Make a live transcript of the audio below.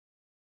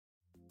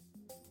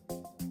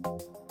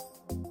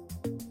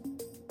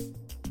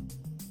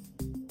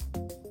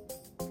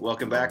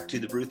Welcome back to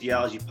the Brew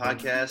Theology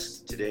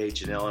Podcast. Today,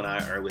 Janelle and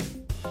I are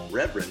with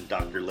Reverend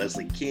Dr.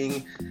 Leslie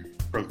King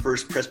from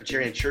First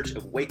Presbyterian Church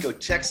of Waco,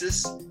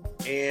 Texas.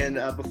 And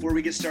before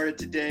we get started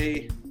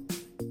today,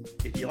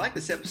 if you like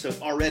this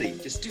episode already,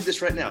 just do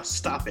this right now.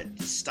 Stop it.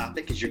 Just stop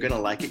it because you're going to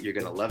like it. You're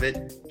going to love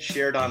it.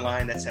 Share it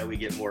online. That's how we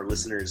get more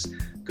listeners.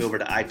 Go over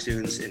to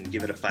iTunes and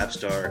give it a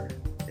 5-star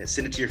and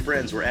send it to your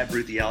friends. We're at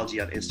Brew Theology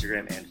on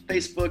Instagram and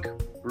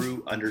Facebook,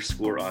 Brew_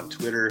 on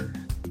Twitter.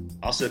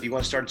 Also, if you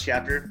want to start a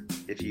chapter,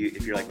 if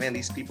you're like, man,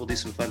 these people do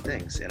some fun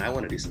things, and I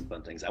want to do some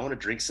fun things. I want to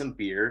drink some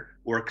beer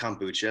or a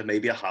kombucha,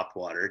 maybe a hop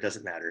water. It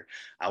doesn't matter.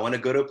 I want to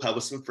go to a pub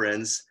with some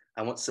friends.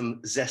 I want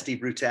some zesty,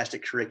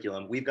 brewtastic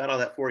curriculum. We've got all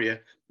that for you.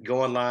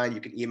 Go online. You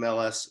can email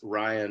us,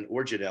 Ryan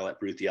or Janelle at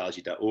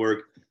brewtheology.org.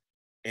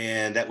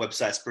 And that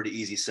website's pretty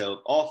easy.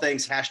 So all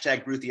things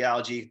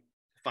 #BrewTheology.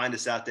 Find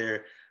us out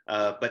there.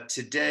 But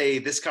today,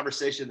 this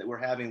conversation that we're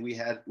having, we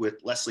had with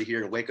Leslie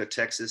here in Waco,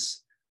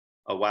 Texas,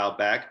 a while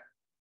back.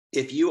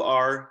 If you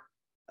are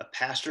a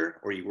pastor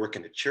or you work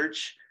in a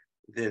church,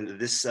 then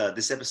this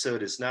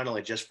episode is not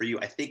only just for you.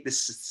 I think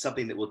this is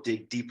something that will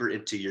dig deeper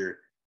into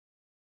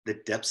the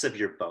depths of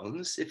your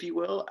bones, if you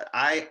will.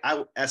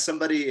 I as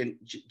somebody, and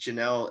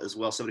Janelle as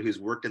well, somebody who's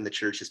worked in the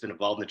church, has been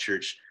involved in the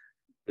church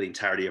for the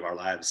entirety of our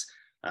lives.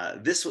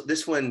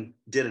 This one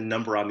did a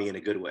number on me in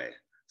a good way.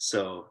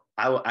 So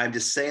I'm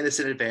just saying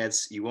this in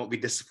advance. You won't be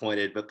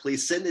disappointed, but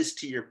please send this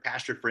to your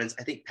pastor friends.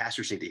 I think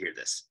pastors need to hear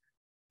this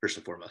first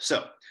and foremost.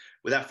 So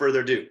without further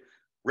ado,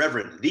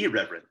 the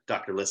Reverend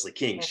Dr. Leslie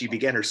King. She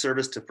began her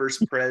service to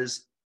First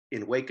Pres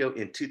in Waco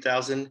in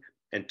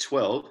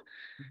 2012.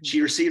 She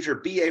received her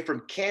BA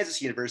from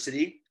Kansas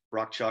University,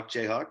 Rock Chalk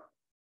Jayhawk,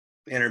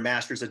 and her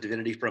Master's of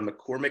Divinity from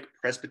McCormick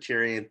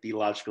Presbyterian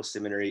Theological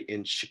Seminary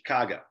in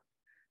Chicago.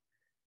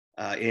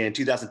 In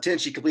 2010,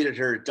 she completed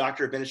her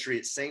Doctor of Ministry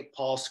at St.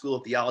 Paul School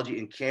of Theology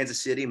in Kansas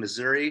City,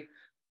 Missouri,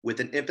 with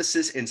an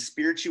emphasis in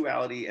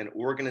spirituality and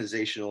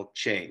organizational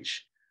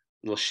change.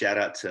 A little shout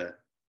out to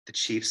the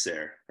Chiefs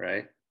there,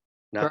 right?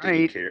 Not that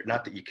you care,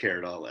 not that you care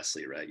at all,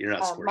 Leslie, right? You're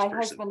not a sports person. My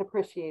husband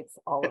appreciates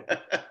all of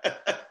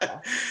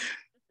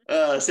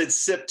it. Since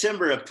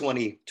September of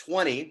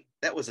 2020,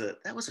 that was a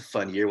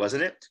fun year,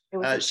 wasn't it?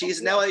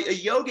 She's now a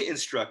yoga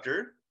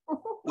instructor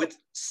with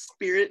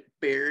Spirit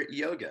Bear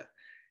Yoga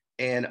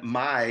and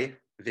my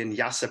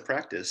Vinyasa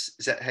practice.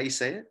 Is that how you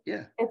say it?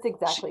 Yeah. It's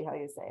exactly how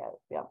you say it.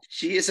 Yeah.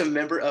 She is a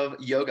member of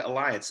Yoga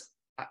Alliance.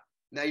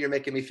 Now you're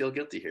making me feel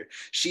guilty here.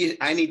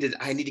 I need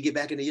to get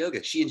back into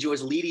yoga. She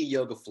enjoys leading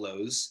yoga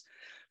flows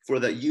for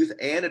the youth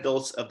and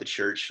adults of the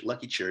church,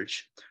 Lucky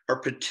Church. Her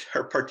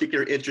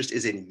particular interest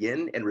is in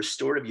yin and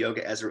restorative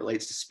yoga as it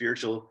relates to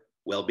spiritual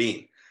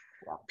well-being.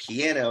 Yeah.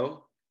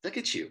 Piano, look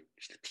at you.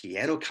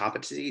 Piano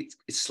competency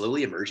is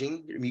slowly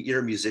emerging.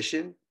 You're a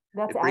musician.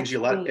 That's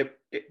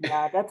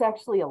that's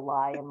actually a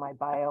lie in my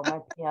bio. My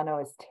piano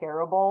is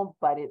terrible,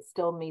 but it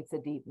still meets a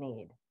deep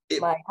need.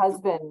 My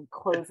husband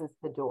closes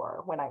the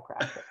door when I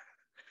practice.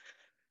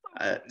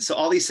 So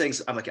all these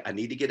things, I'm like, I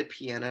need to get a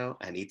piano.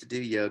 I need to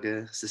do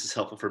yoga. So this is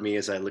helpful for me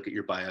as I look at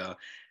your bio.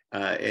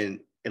 And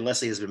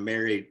Leslie has been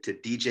married to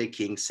DJ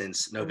King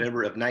since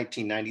November of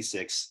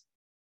 1996.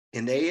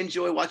 And they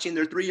enjoy watching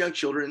their 3 young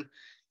children,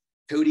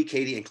 Cody,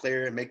 Katie, and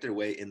Claire, make their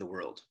way in the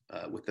world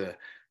with a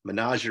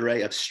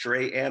menagerie of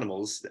stray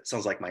animals. That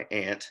sounds like my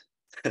aunt.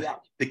 Yeah.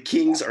 The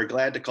Kings are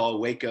glad to call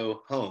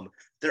Waco home.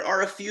 There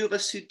are a few of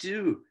us who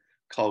do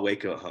call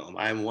Waco home.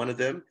 I'm one of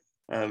them.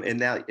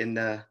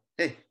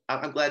 Hey,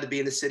 I'm glad to be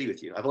in the city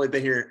with you. I've only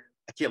been here,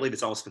 I can't believe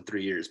it's almost been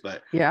 3 years,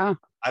 but yeah,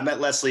 I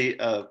met Leslie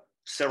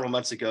several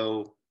months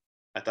ago.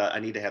 I thought I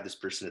need to have this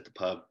person at the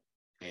pub,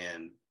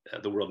 and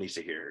the world needs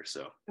to hear her.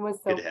 So it was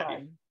so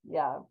fun.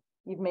 Yeah,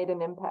 you've made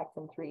an impact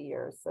in 3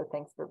 years. So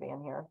thanks for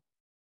being here.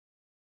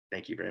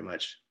 Thank you very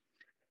much.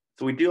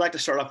 So we do like to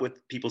start off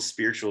with people's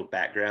spiritual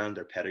background,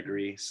 their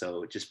pedigree.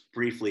 So just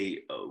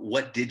briefly,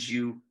 what did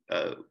you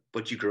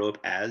grow up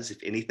as,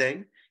 if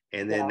anything?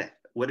 And then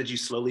what did you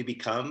slowly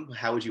become?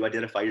 How would you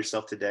identify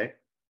yourself today?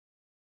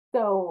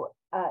 So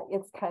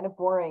it's kind of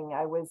boring.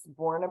 I was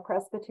born a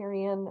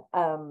Presbyterian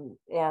and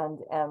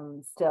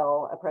am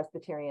still a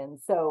Presbyterian.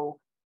 So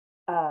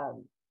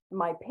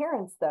my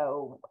parents,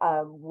 though,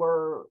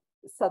 were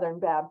Southern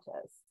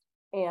Baptist.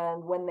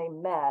 And when they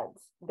met,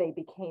 they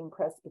became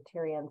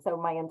Presbyterian. So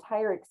my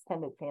entire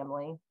extended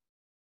family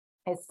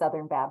is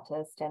Southern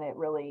Baptist, and it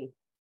really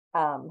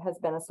has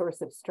been a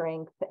source of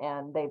strength.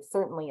 And they've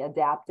certainly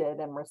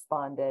adapted and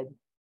responded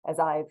as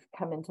I've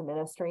come into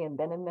ministry and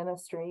been in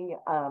ministry.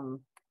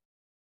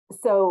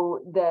 So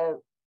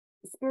the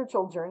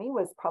spiritual journey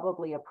was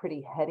probably a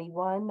pretty heady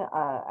one.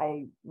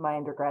 My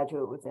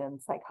undergraduate was in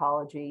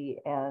psychology,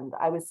 and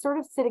I was sort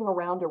of sitting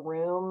around a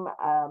room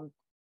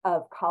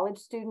of college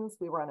students.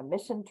 We were on a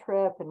mission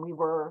trip, and we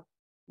were,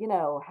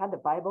 had the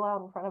Bible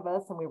out in front of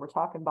us, and we were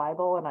talking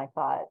Bible. And I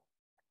thought,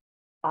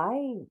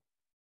 I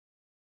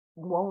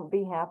won't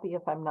be happy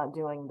if I'm not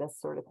doing this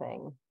sort of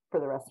thing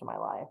for the rest of my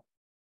life.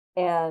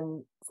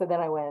 And so then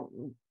I went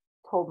and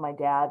told my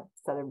dad,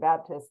 Southern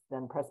Baptist,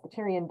 then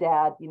Presbyterian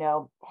dad,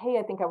 hey,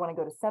 I think I want to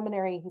go to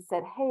seminary. He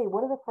said, hey,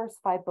 what are the first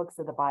 5 books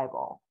of the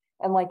Bible?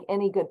 And like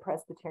any good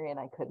Presbyterian,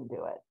 I couldn't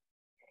do it.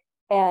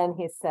 And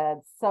he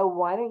said, so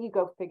why don't you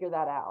go figure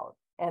that out?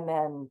 And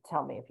then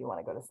tell me if you want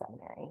to go to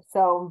seminary.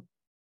 So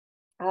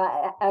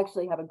I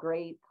actually have a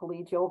great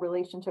collegial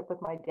relationship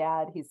with my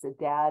dad. He's a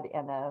dad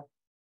and a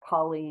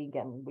colleague,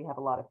 and we have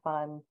a lot of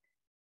fun.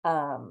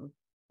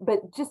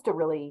 But just a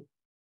really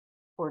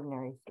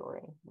ordinary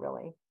story,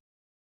 really.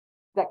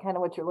 Is that kind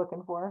of what you're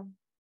looking for?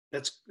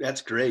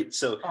 That's great.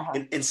 So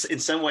in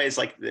some ways,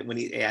 like when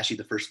he asked you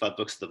the first 5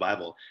 books of the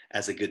Bible,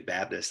 as a good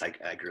Baptist,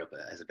 I grew up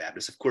as a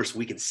Baptist. Of course,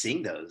 we can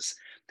sing those,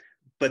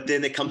 but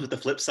then it comes with the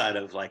flip side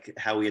of like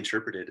how we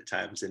interpret it at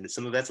times, and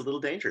some of that's a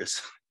little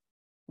dangerous.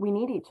 We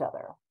need each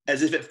other.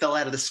 As if it fell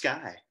out of the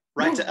sky,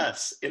 right to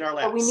us in our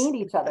laps. But we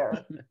need each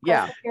other.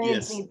 Yeah.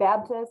 Presbyterians need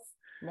Baptists,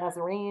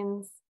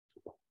 Nazarenes.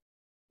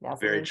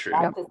 Very true.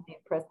 Baptists need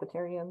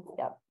Presbyterians.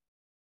 Yep.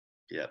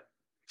 Yep.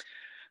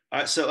 All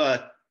right.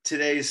 So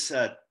today's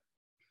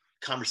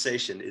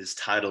conversation is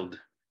titled,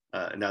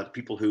 now the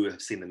people who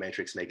have seen The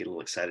Matrix may get a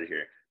little excited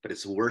here, but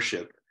it's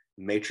Worship,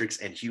 Matrix,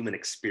 and Human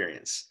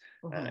Experience.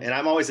 And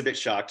I'm always a bit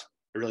shocked,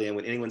 I really am,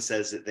 when anyone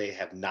says that they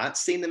have not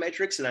seen The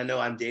Matrix. And I know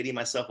I'm dating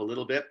myself a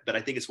little bit, but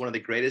I think it's one of the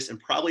greatest and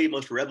probably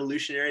most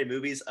revolutionary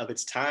movies of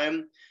its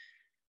time.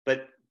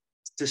 But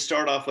to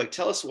start off, like,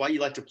 tell us why you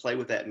like to play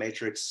with that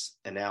Matrix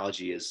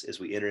analogy as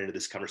we enter into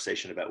this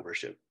conversation about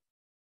worship.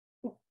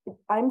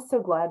 I'm so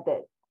glad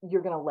that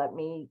you're going to let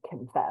me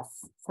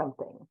confess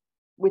something,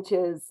 which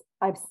is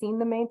I've seen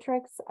The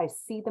Matrix. I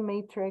see The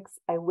Matrix.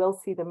 I will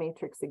see The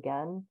Matrix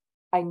again.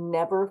 I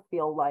never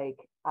feel like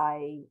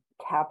I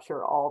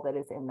capture all that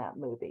is in that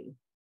movie.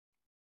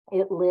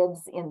 It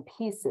lives in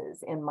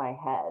pieces in my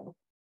head.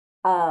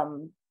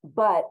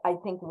 But I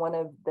think one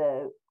of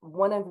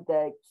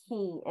the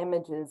key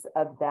images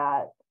of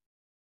that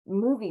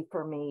movie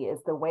for me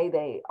is the way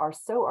they are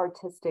so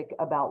artistic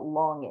about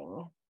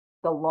longing,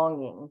 the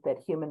longing that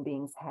human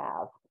beings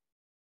have,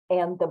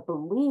 and the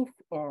belief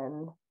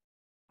in,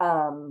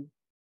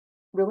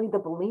 really the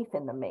belief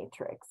in the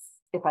Matrix,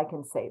 if I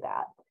can say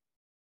that.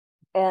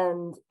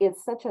 And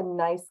it's such a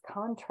nice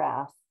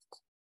contrast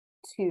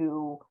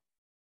to,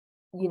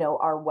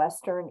 our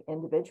Western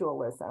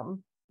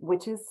individualism,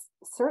 which is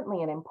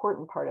certainly an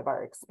important part of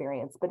our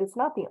experience, but it's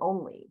not the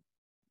only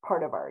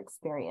part of our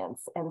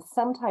experience. And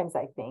sometimes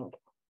I think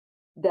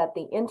that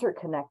the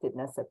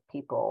interconnectedness of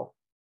people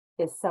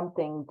is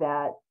something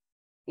that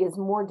is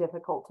more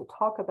difficult to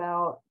talk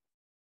about,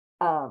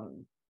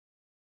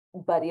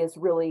 but is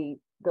really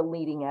the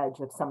leading edge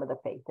of some of the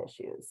faith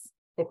issues,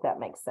 if that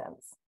makes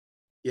sense.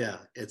 Yeah,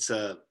 it's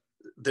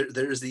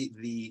there's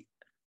the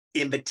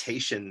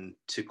invitation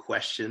to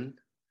question,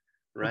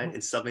 right?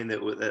 It's something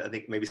that I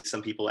think maybe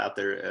some people out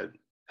there,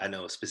 I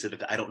know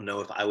specifically, I don't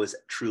know if I was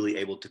truly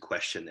able to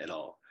question at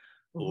all,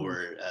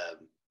 or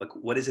like,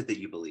 what is it that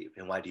you believe,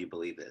 and why do you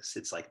believe this?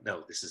 It's like,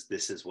 no,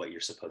 this is what you're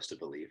supposed to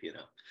believe,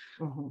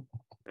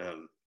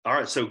 All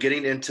right, so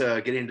getting into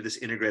this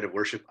integrative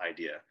worship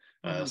idea.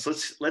 So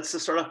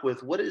let's start off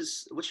with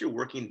what's your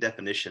working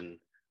definition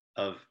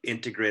of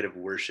integrative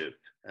worship?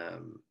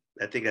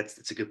 I think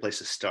it's a good place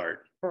to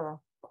start.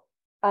 Sure.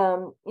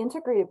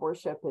 Integrative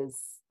worship is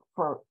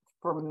for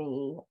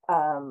me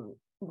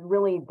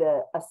really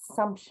the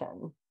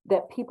assumption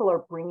that people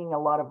are bringing a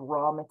lot of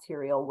raw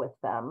material with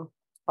them,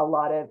 a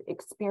lot of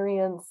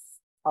experience,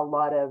 a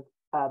lot of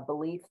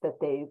belief that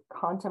they've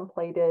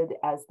contemplated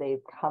as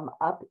they've come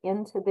up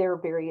into their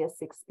various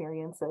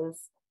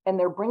experiences, and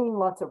they're bringing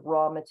lots of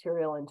raw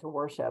material into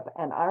worship.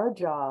 And our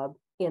job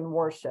in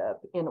worship,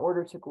 in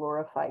order to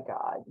glorify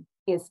God,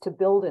 is to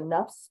build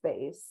enough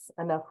space,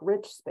 enough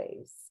rich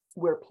space,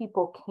 where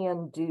people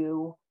can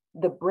do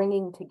the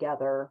bringing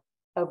together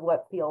of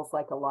what feels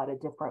like a lot of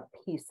different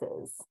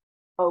pieces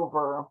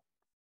over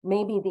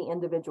maybe the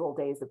individual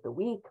days of the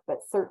week, but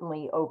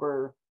certainly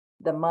over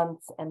the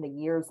months and the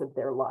years of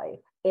their life.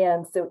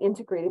 And so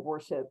integrative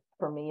worship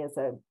for me is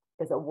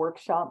a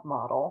workshop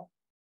model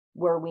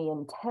where we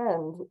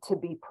intend to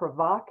be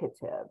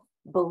provocative,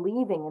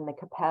 believing in the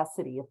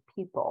capacity of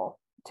people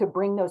to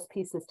bring those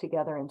pieces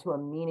together into a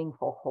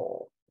meaningful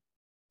whole.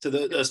 So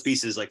those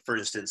pieces, like, for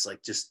instance,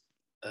 like just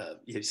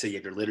you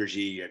have your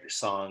liturgy, you have your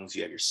songs,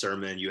 you have your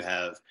sermon, you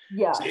have,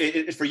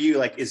 so for you,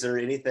 like, is there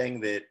anything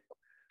that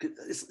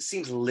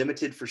seems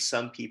limited for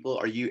some people?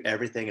 Are you,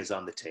 everything is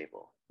on the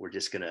table, we're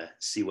just gonna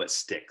see what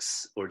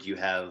sticks? Or do you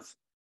have,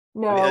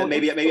 no,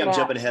 maybe I'm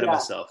jumping ahead of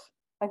myself.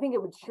 I think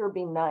it would sure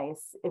be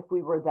nice if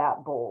we were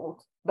that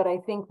bold, but I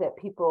think that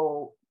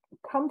people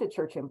come to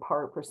church in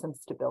part for some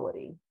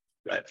stability.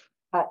 Right.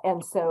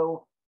 And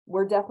so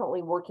we're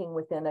definitely working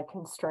within a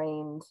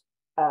constrained,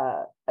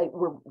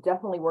 we're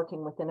definitely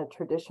working within a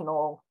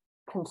traditional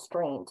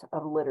constraint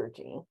of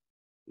liturgy.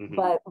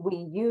 But we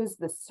use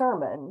the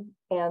sermon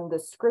and the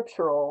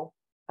scriptural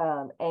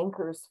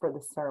anchors for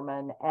the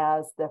sermon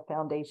as the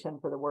foundation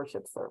for the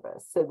worship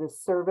service. So the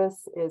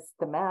service is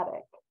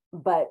thematic,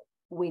 but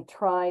we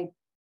try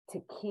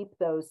to keep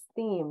those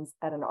themes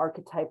at an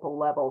archetypal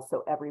level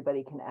so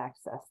everybody can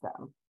access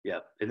them. Yeah,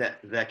 and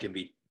that can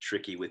be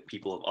tricky with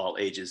people of all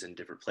ages and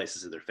different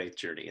places of their faith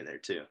journey in there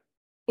too.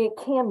 It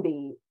can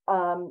be.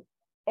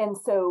 And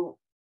so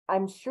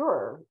I'm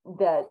sure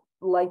that,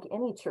 like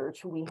any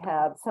church, we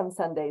have some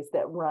Sundays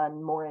that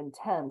run more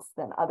intense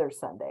than other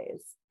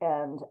Sundays.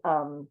 And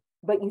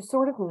but you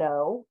sort of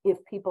know if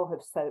people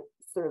have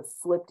sort of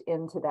slipped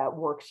into that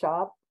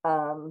workshop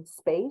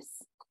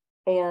space,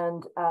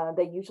 and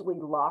they usually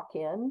lock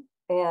in,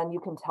 and you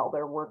can tell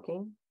they're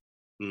working.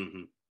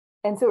 Mm-hmm.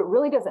 And so it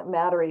really doesn't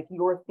matter if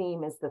your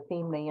theme is the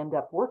theme they end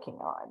up working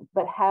on,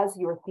 but has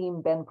your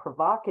theme been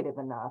provocative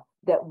enough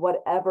that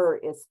whatever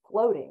is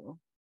floating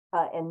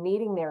and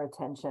needing their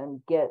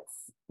attention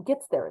gets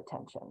their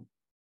attention?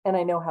 And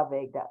I know how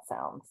vague that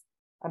sounds.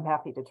 I'm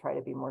happy to try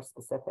to be more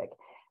specific.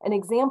 An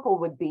example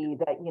would be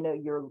that, you know,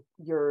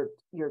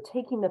 you're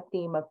taking the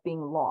theme of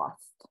being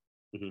lost,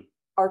 Mm-hmm.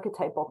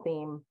 archetypal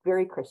theme,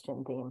 very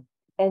Christian theme,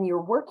 and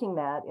you're working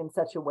that in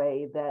such a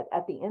way that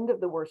at the end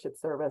of the worship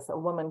service, a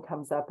woman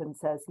comes up and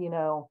says, you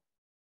know,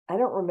 I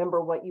don't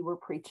remember what you were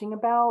preaching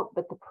about,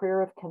 but the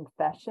prayer of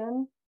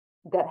confession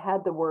that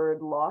had the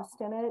word lost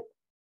in it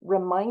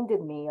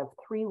reminded me of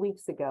 3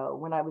 weeks ago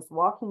when I was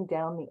walking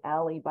down the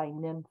alley by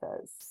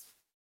Ninfa's,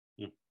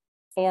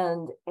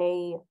 and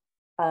a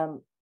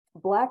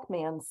Black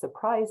man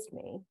surprised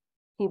me.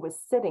 He was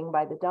sitting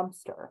by the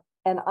dumpster,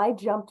 and I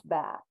jumped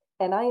back.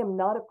 And I am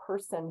not a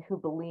person who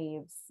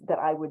believes that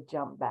I would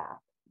jump back,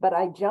 but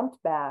I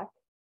jumped back,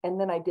 and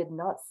then I did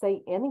not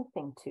say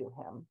anything to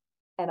him,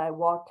 and I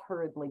walked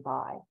hurriedly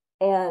by.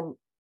 And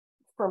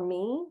for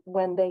me,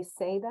 when they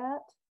say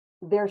that,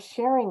 they're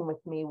sharing with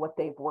me what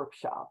they've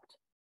workshopped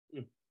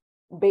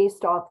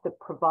based off the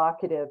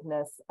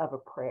provocativeness of a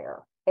prayer.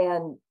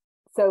 And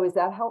so is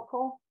that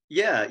helpful?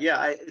 Yeah.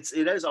 It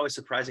is always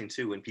surprising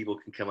too when people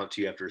can come up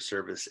to you after a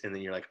service and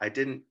then you're like, I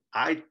didn't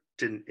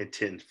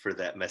intend for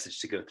that message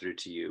to go through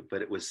to you,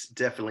 but it was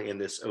definitely in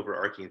this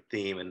overarching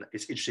theme. And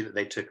it's interesting that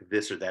they took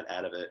this or that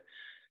out of it.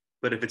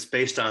 But if it's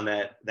based on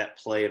that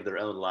play of their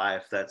own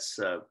life, that's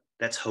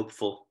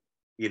hopeful,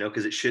 you know,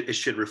 because it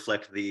should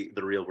reflect the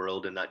real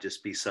world and not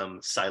just be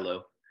some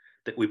silo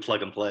that we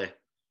plug and play.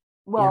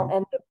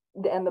 Well,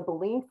 and the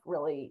belief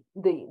really,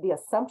 the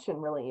assumption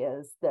really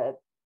is that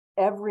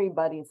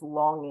everybody's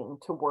longing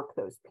to work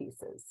those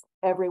pieces.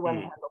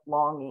 Everyone has a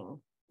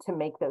longing to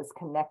make those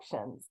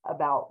connections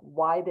about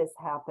why this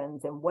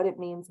happens and what it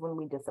means when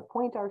we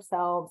disappoint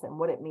ourselves and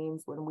what it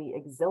means when we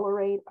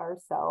exhilarate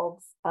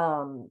ourselves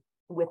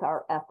with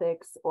our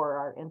ethics or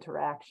our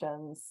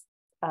interactions.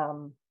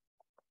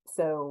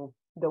 So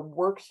the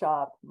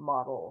workshop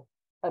model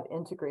of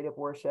integrative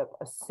worship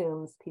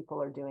assumes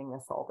people are doing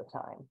this all the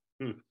time,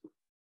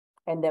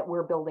 and that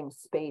we're building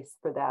space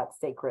for that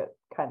sacred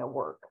kind of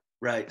work.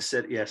 Right.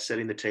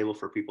 Setting the table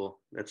for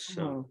people. That's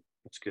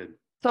good.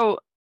 So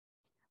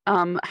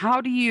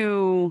how do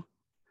you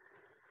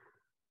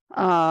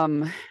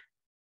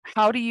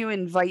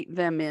invite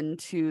them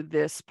into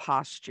this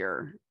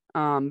posture?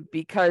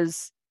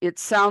 Because it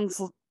sounds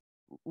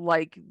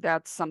like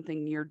that's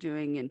something you're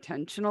doing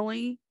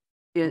intentionally,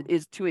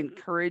 is to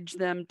encourage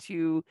them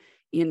to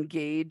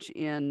engage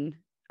in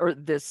or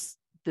this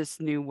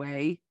new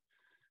way.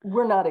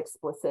 We're not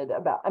explicit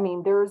about, I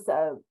mean, there's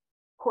a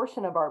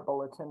portion of our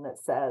bulletin that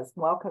says,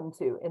 welcome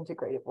to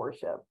integrative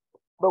worship,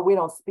 but we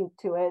don't speak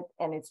to it,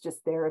 and it's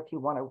just there if you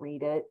want to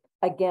read it.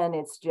 Again,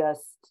 it's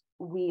just,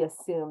 we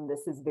assume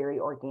this is very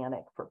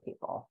organic for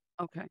people.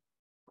 Okay.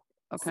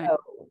 So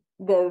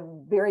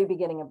the very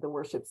beginning of the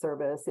worship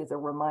service is a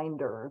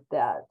reminder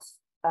that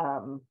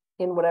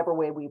in whatever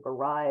way we've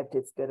arrived,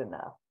 it's good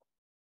enough.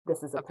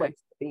 This is a place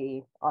to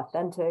be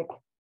authentic.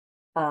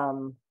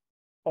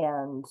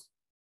 And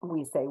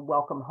we say,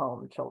 welcome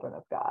home, children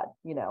of God.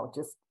 You know,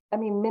 just, I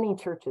mean, many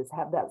churches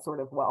have that sort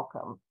of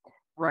welcome.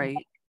 Right.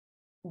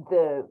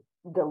 The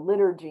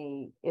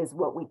liturgy is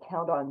what we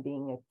count on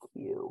being a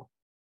cue.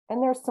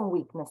 And there's some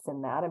weakness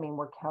in that. I mean,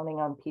 we're counting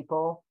on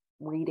people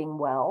reading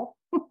well.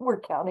 We're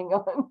counting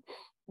on,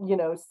 you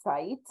know,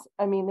 sight.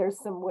 I mean, there's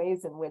some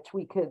ways in which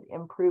we could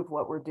improve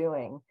what we're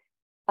doing.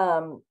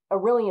 A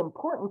really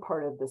important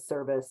part of the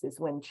service is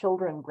when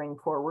children bring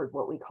forward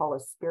what we call a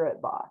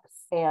spirit box.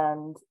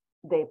 And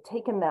they've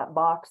taken that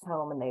box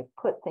home and they've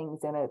put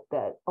things in it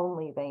that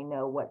only they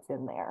know what's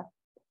in there.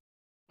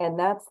 And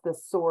that's the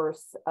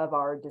source of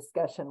our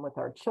discussion with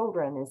our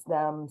children, is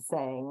them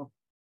saying,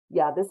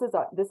 yeah, this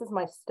is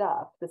my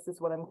stuff. This is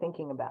what I'm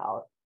thinking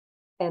about.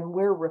 And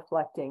we're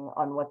reflecting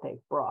on what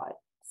they've brought.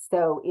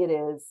 So it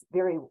is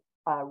very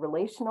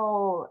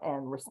relational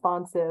and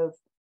responsive.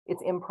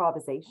 It's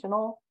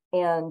improvisational.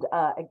 And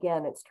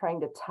again, it's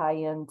trying to tie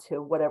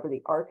into whatever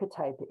the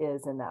archetype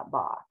is in that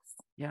box.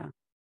 Yeah.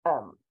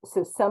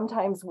 So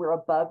sometimes we're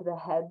above the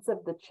heads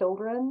of the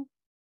children,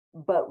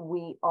 but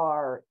we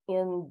are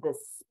in the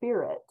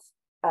spirit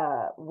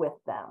with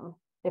them,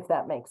 if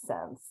that makes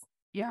sense.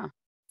 Yeah.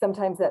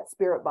 Sometimes that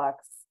spirit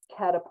box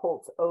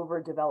catapults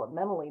over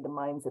developmentally the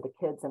minds of the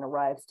kids and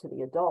arrives to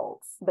the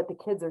adults, but the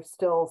kids are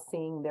still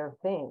seeing their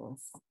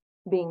things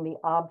being the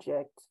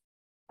object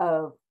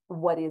of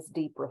what is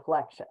deep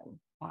reflection.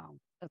 Wow,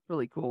 that's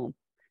really cool.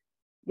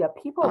 Yeah,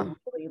 people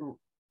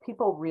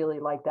really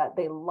like that.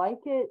 They like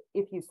it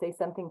if you say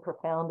something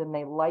profound, and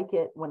they like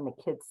it when the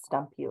kids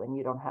stump you and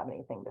you don't have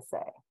anything to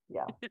say.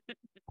 Yeah.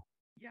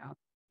 Yeah,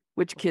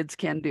 which kids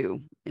can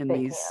do in They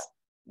these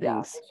can. Yeah,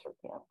 things. they sure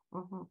can.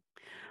 Mm-hmm.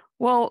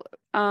 Well,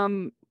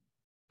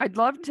 I'd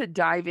love to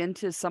dive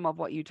into some of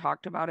what you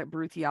talked about at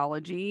Brew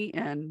Theology,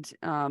 and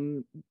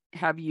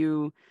have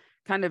you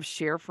kind of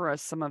share for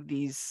us some of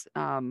these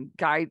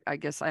I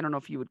guess, I don't know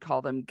if you would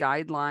call them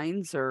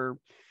guidelines or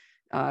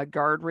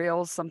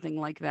guardrails, something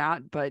like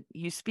that, but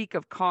you speak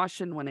of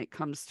caution when it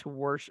comes to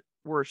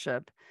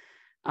worship.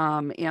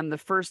 And the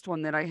first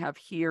one that I have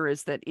here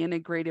is that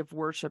integrative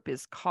worship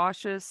is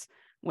cautious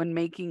when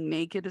making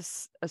naked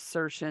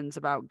assertions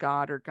about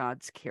God or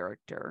God's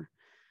character.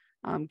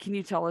 Can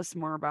you tell us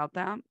more about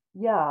that?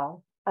 Yeah.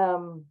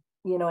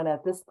 And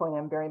at this point,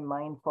 I'm very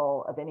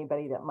mindful of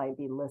anybody that might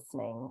be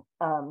listening.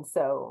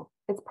 So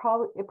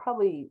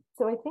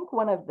so I think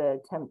one of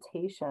the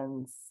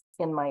temptations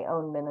in my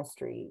own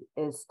ministry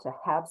is to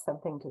have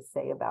something to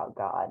say about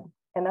God.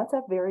 And that's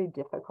a very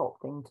difficult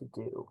thing to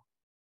do.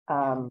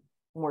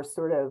 We're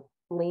sort of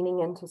leaning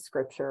into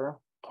scripture,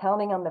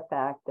 counting on the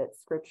fact that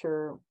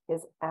scripture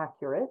is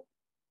accurate,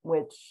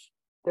 which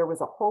there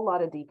was a whole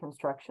lot of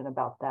deconstruction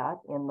about that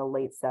in the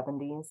late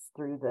 70s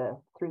through the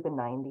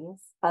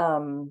 90s.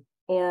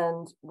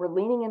 And we're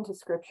leaning into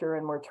scripture,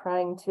 and we're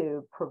trying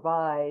to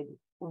provide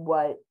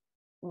what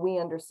we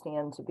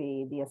understand to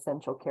be the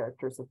essential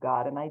characters of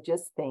God. And I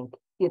just think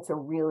it's a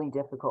really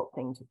difficult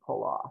thing to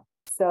pull off.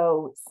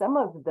 So some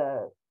of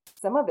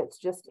it's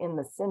just in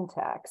the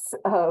syntax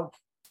of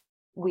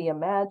we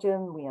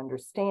imagine, we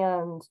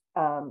understand,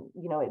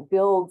 it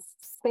builds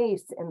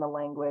space in the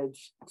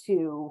language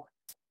to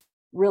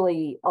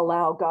really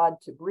allow God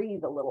to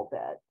breathe a little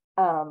bit.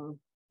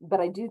 But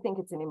I do think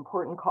it's an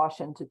important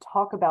caution to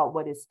talk about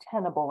what is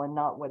tenable and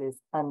not what is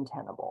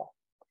untenable.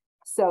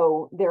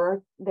 So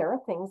there are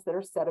things that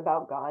are said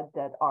about God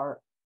that are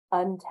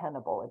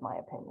untenable, in my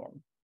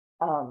opinion.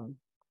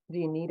 Do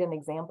you need an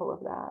example of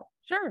that?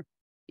 Sure.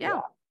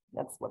 Yeah.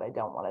 That's what I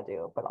don't want to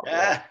do, but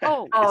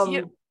I'll do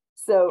it.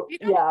 So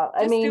yeah,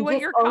 I mean, do what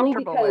you're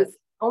comfortable with.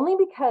 Only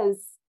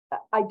because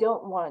I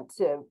don't want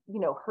to,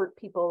 hurt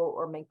people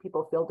or make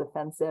people feel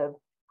defensive.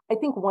 I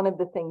think one of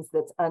the things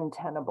that's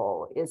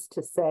untenable is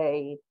to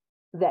say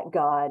that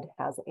God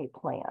has a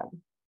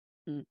plan.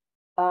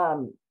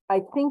 I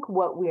think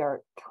what we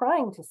are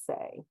trying to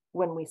say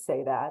when we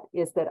say that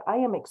is that I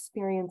am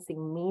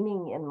experiencing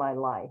meaning in my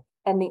life.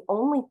 And the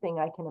only thing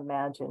I can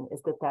imagine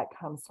is that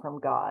comes from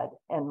God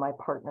and my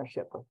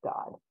partnership with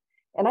God.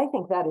 And I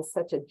think that is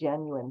such a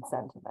genuine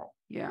sentiment.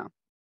 Yeah.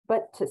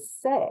 But to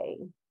say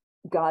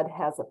God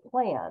has a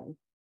plan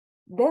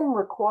then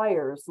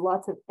requires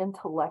lots of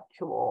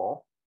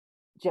intellectual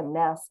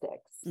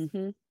gymnastics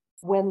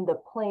when the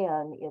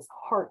plan is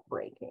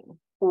heartbreaking,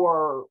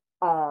 or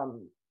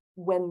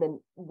when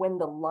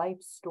the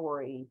life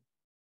story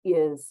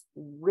is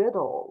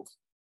riddled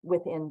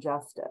with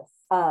injustice.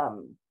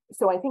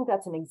 So I think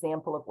that's an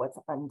example of what's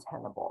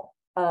untenable.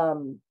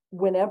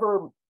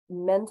 Whenever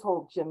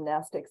mental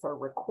gymnastics are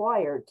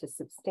required to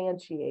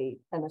substantiate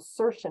an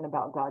assertion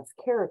about God's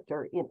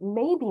character, it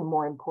may be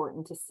more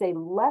important to say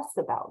less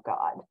about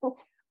God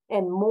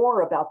and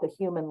more about the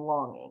human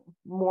longing,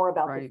 more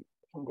about the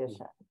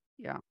condition.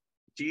 Yeah.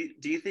 Do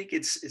you think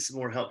it's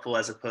more helpful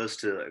as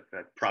opposed to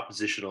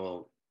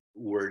propositional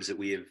words that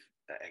we have,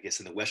 I guess,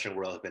 in the Western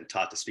world have been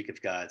taught to speak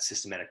of God,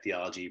 systematic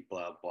theology,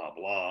 blah blah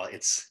blah?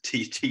 It's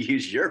to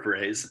use your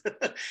phrase.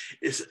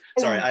 This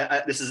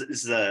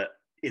is a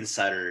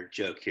insider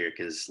joke here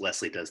because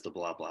Leslie does the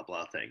blah blah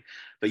blah thing,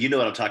 but you know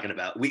what I'm talking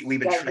about. We've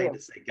been trained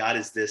to say God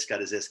is this,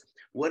 God is this.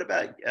 What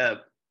about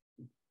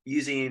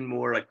using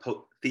more like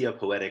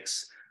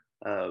theopoetics,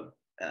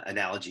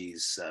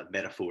 analogies,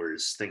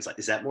 metaphors, things like?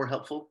 Is that more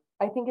helpful?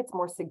 I think it's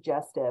more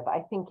suggestive.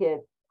 I think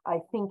it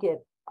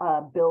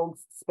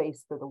builds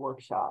space for the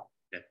workshop.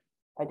 Okay.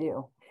 I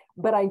do.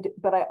 But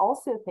I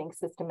also think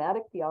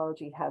systematic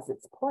theology has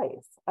its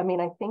place. I mean,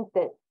 I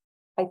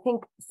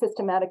think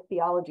systematic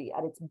theology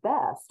at its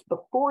best,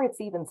 before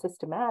it's even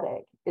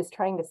systematic, is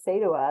trying to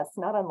say to us,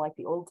 not unlike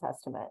the Old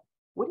Testament,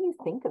 what do you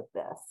think of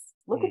this?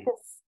 Look at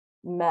this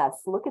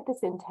mess. Look at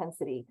this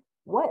intensity.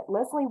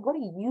 Leslie, what do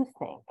you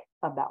think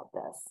about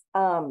this?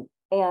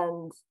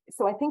 And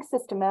so I think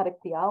systematic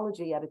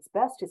theology at its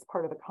best is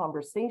part of a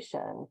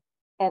conversation.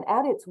 And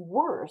at its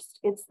worst,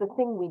 it's the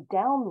thing we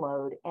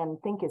download and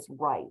think is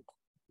right.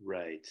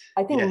 Right.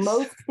 I think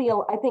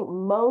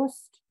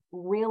most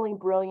really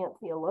brilliant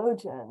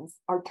theologians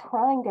are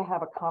trying to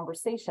have a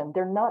conversation.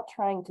 They're not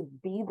trying to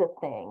be the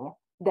thing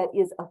that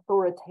is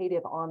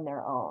authoritative on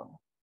their own.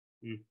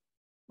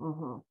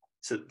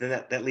 So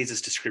then that leads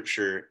us to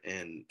scripture,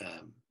 and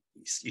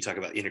you talk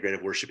about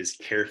integrative worship is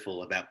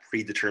careful about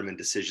predetermined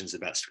decisions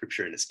about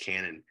scripture and its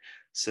canon.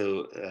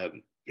 So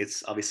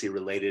it's obviously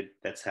related.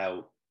 That's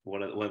how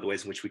one of the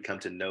ways in which we come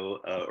to know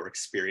or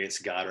experience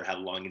God or have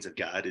longings of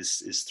God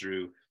is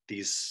through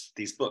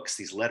these books,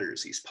 these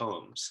letters, these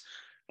poems.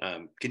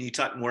 Can you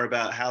talk more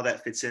about how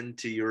that fits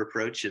into your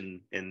approach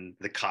and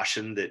the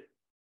caution that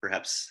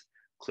perhaps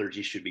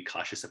clergy should be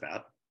cautious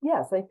about?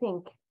 Yes, I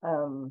think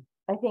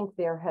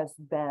there has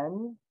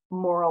been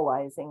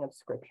moralizing of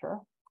Scripture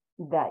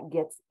that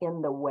gets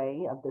in the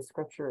way of the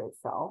Scripture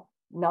itself.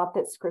 Not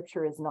that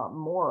Scripture is not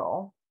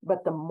moral,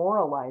 but the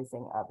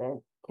moralizing of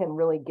it can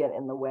really get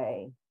in the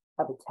way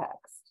of a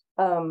text.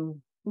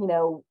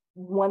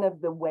 One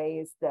of the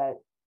ways that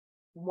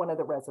one of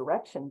the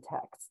resurrection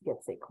texts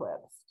gets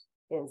eclipsed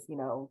is,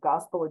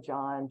 Gospel of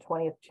John,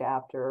 20th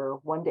chapter,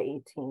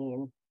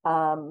 1-18.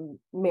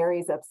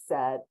 Mary's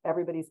upset.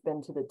 Everybody's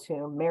been to the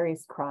tomb.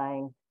 Mary's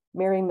crying.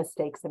 Mary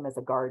mistakes him as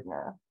a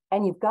gardener.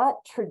 And you've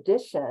got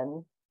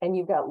tradition and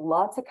you've got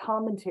lots of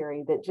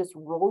commentary that just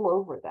roll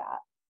over that.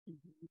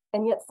 Mm-hmm.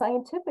 And yet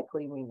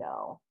scientifically, we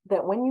know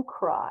that when you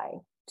cry,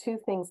 two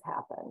things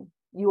happen.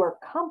 You are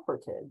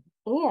comforted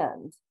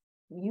and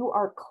you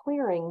are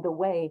clearing the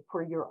way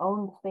for your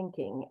own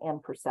thinking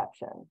and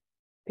perception.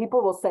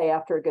 People will say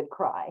after a good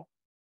cry,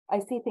 I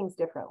see things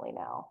differently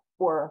now,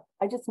 or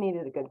I just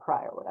needed a good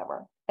cry or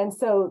whatever. And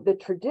so the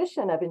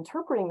tradition of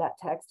interpreting that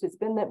text has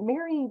been that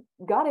Mary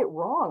got it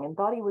wrong and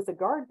thought he was a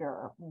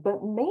gardener,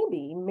 but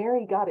maybe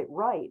Mary got it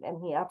right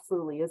and he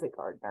absolutely is a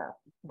gardener,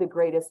 the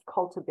greatest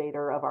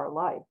cultivator of our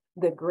life,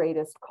 the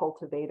greatest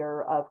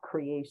cultivator of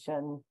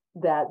creation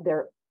that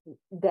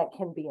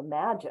can be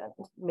imagined.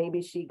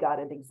 Maybe she got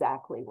it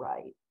exactly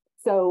right.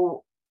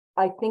 So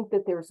I think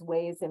that there's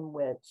ways in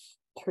which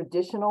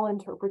traditional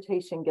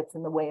interpretation gets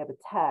in the way of a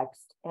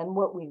text, and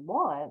what we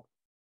want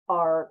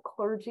are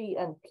clergy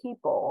and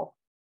people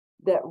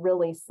that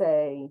really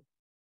say,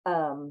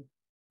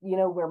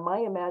 where my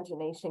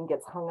imagination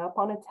gets hung up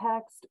on a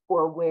text,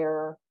 or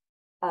where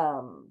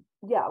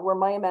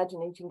my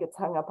imagination gets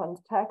hung up on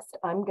text,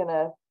 I'm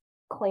gonna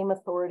claim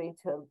authority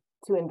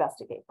to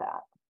investigate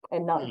that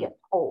and not get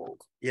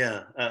told.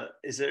 Yeah.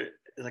 Is there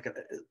like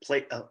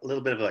a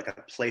little bit of like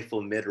a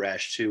playful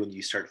midrash too, when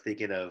you start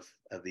thinking of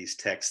these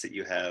texts that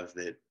you have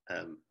that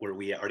where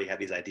we already have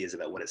these ideas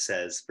about what it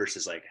says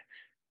versus like,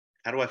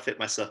 how do I fit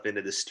myself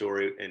into this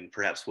story, and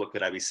perhaps what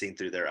could I be seeing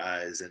through their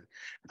eyes? And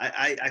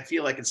I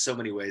feel like in so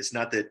many ways,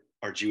 not that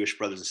our Jewish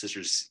brothers and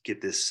sisters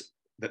get this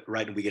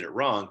right and we get it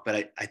wrong,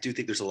 but I do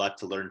think there's a lot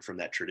to learn from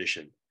that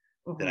tradition.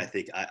 Mm-hmm. That I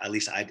think at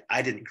least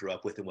I didn't grow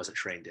up with and wasn't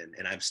trained in,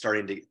 and I'm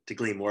starting to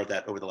glean more of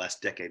that over the last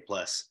decade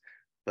plus.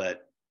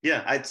 But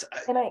yeah, I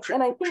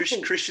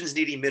think Christians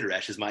needing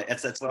midrash is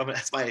that's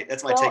my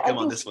take home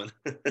on this one.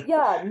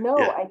 Yeah,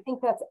 I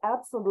think that's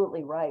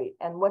absolutely right.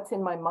 And what's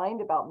in my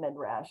mind about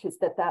midrash is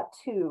that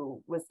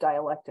too was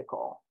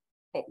dialectical,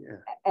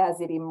 as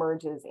it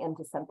emerges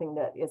into something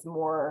that is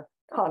more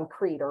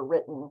concrete or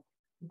written.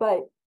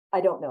 But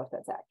I don't know if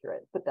that's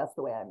accurate, but that's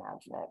the way I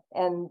imagine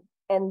it.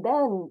 And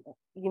then,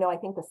 I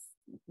think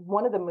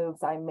one of the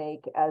moves I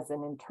make as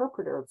an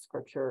interpreter of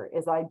Scripture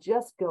is I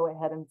just go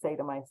ahead and say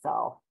to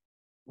myself,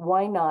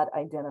 why not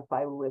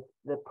identify with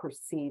the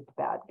perceived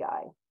bad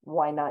guy?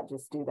 Why not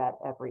just do that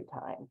every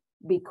time?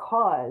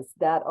 Because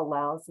that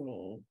allows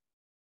me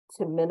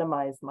to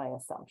minimize my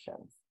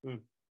assumptions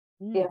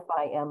if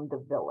I am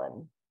the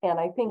villain. And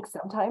I think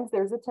sometimes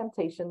there's a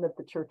temptation that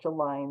the church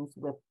aligns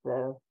with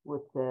the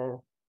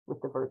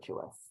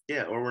virtuous.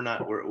 Yeah, or we're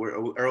not.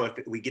 Or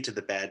if we get to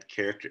the bad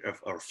character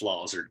or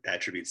flaws or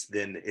attributes,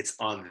 then it's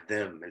on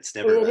them. It's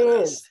never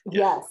about us.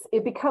 Yes,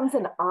 it becomes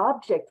an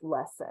object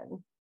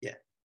lesson. Yeah,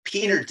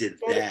 Peter did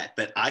that,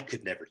 but I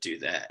could never do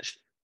that.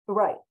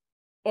 Right,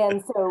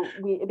 and so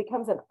it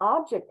becomes an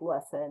object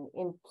lesson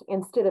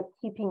instead of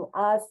keeping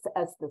us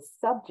as the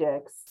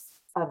subjects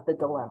of the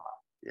dilemma.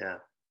 Yeah.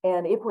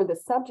 And if we're the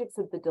subjects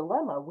of the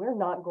dilemma, we're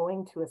not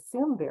going to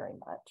assume very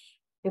much.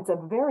 It's a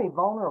very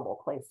vulnerable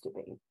place to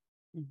be.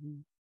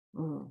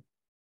 Mm-hmm. Mm-hmm.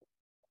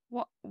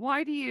 Well,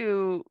 why do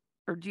you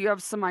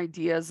have some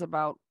ideas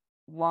about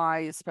why,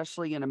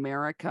 especially in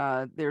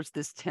America, there's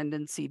this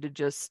tendency to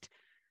just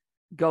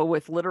go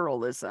with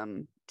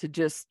literalism, to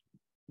just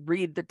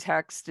read the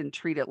text and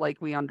treat it like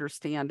we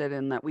understand it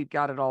and that we've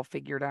got it all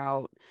figured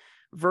out,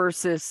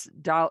 versus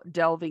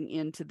delving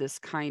into this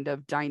kind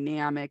of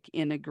dynamic,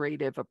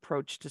 integrative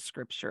approach to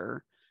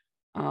Scripture?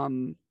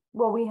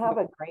 Well, we have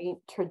a great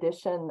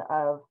tradition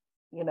of,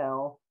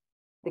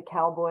 the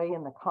cowboy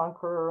and the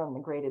conqueror and the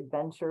great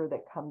adventure that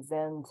comes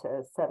in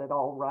to set it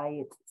all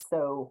right.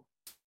 So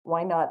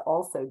why not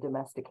also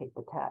domesticate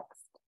the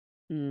text?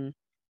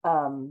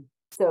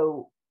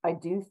 So I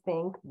do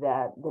think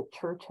that the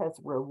church has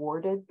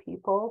rewarded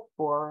people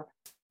for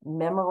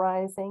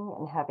memorizing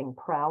and having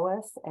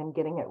prowess and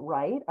getting it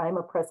right. I'm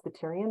a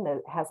Presbyterian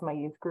that has my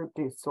youth group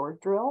do sword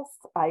drills.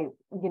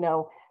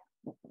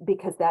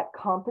 Because that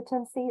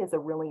competency is a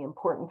really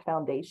important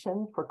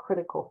foundation for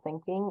critical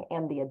thinking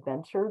and the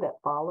adventure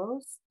that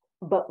follows.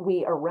 But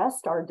we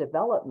arrest our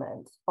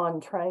development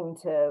on trying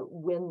to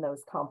win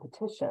those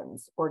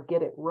competitions or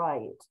get it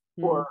right,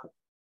 or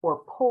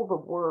pull the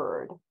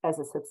word as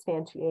a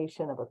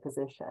substantiation of a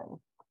position.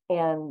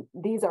 And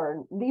these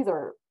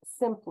are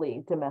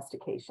simply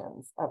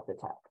domestications of the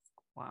text.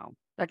 Wow.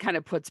 That kind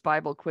of puts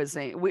Bible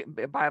quizzing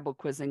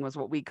was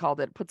what we called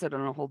it, puts it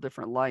in a whole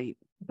different light.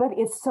 But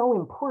it's so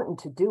important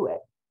to do it.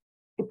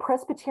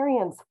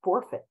 Presbyterians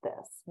forfeit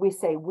this. We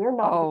say, we're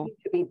not going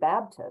to be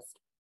Baptist.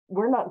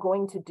 We're not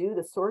going to do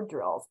the sword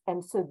drills.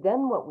 And so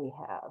then what we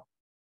have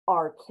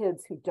are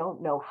kids who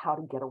don't know how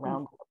to get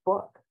around the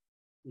book.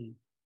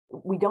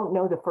 We don't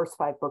know the first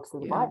 5 books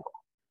of the Bible.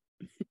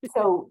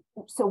 So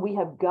we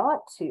have got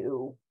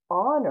to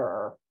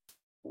honor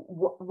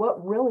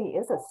what really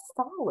is a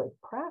solid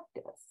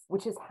practice,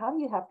 which is, how do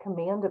you have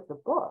command of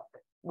the book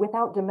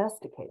without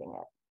domesticating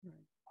it?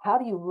 How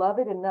do you love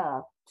it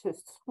enough to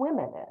swim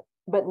in it,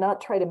 but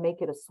not try to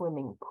make it a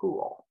swimming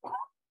pool?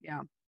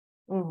 Yeah.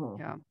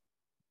 Yeah.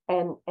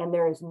 And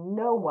there is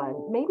no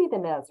one, maybe the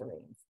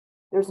Nazarenes,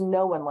 there's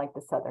no one like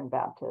the Southern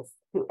Baptists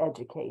who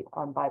educate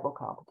on Bible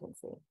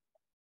competency.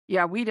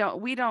 Yeah, we have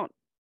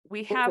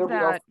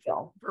that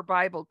for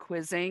Bible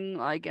quizzing,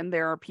 and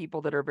there are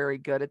people that are very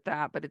good at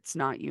that, but it's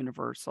not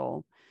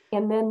universal.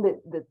 And then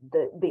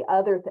the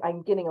other,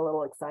 I'm getting a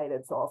little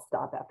excited, so I'll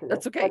stop after this.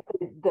 That's okay.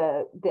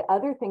 But the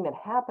other thing that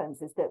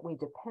happens is that we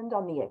depend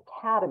on the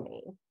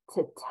academy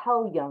to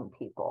tell young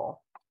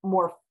people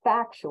more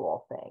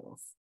factual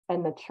things.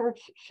 And the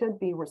church should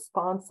be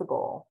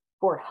responsible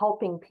for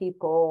helping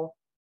people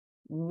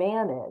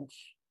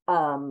manage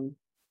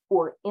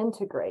or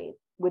integrate,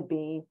 would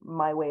be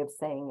my way of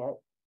saying it,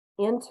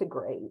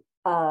 integrate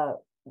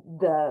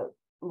the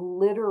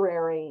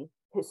literary,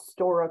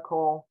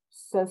 historical,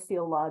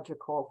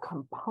 sociological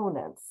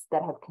components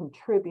that have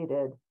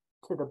contributed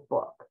to the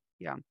book.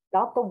 Yeah.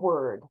 Not the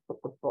word,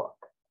 but the book,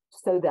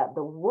 so that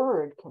the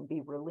word can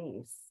be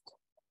released,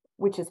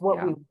 which is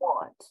what we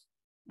want.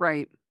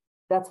 Right.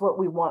 That's what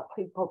we want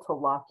people to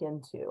lock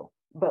into.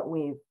 But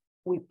we've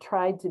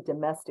tried to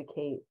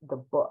domesticate the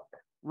book.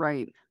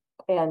 Right.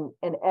 And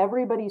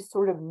everybody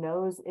sort of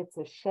knows it's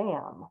a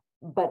sham,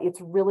 but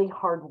it's really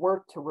hard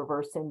work to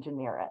reverse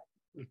engineer it.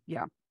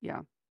 Yeah.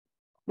 Yeah.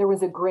 There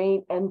was a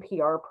great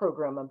NPR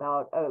program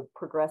about a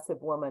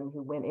progressive woman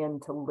who went in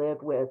to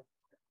live with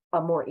a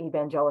more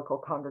evangelical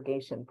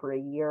congregation for a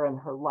year, and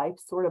her life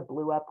sort of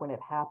blew up when it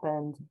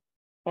happened.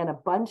 And a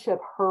bunch of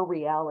her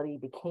reality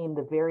became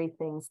the very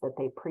things that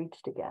they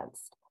preached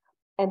against.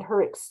 And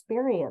her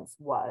experience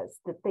was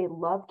that they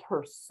loved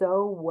her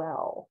so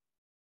well,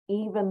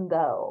 even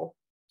though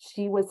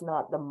she was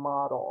not the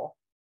model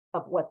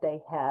of what they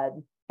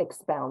had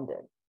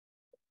expounded.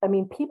 I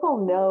mean,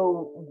 people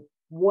know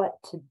what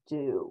to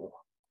do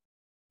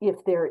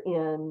if they're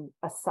in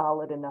a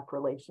solid enough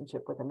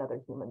relationship with another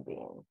human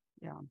being.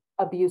 Yeah.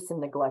 Abuse and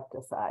neglect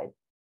aside.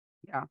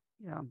 Yeah.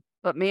 Yeah.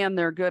 But man,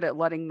 they're good at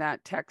letting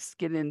that text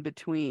get in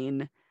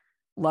between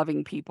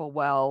loving people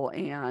well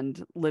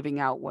and living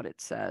out what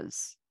it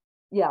says.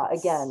 Yeah,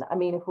 again, I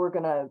mean, if we're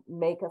going to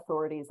make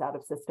authorities out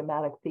of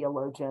systematic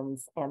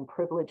theologians and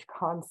privilege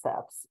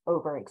concepts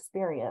over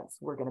experience,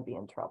 we're going to be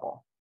in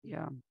trouble.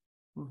 Yeah.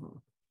 Mm-hmm.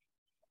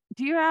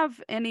 Do you have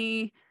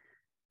any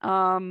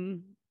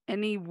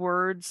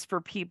words for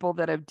people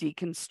that have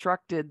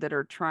deconstructed, that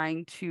are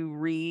trying to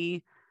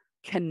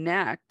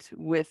reconnect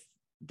with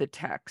the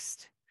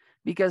text?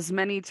 Because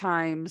many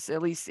times,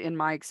 at least in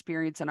my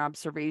experience and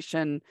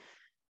observation,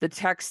 the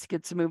text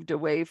gets moved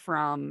away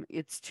from,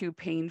 it's too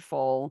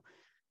painful.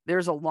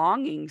 There's a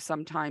longing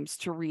sometimes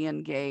to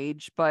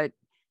re-engage, but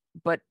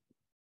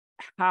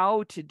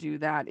how to do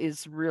that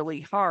is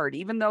really hard,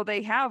 even though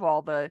they have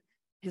all the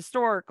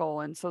historical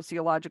and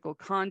sociological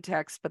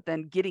context, but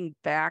then getting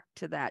back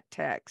to that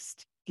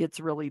text gets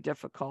really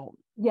difficult.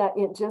 Yeah,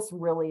 it just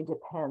really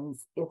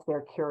depends if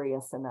they're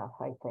curious enough,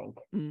 I think.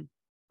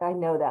 I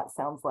know that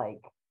sounds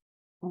like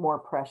more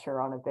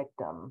pressure on a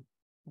victim,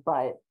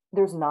 but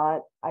there's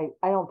not, I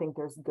don't think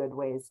there's good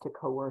ways to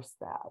coerce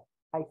that.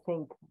 I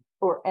think,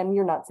 and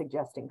you're not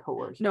suggesting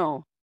coercion.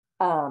 No.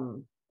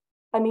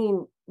 I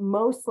mean,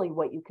 mostly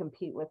what you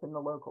compete with in the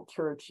local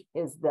church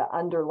is the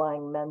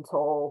underlying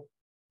mental,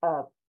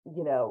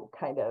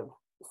 kind of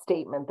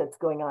statement that's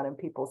going on in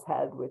people's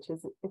head, which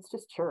is, it's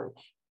just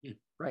church.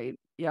 Right.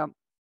 Yeah.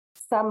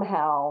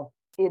 Somehow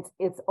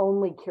it's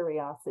only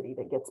curiosity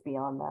that gets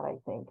beyond that, I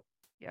think.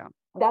 Yeah.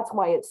 That's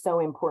why it's so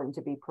important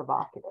to be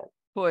provocative.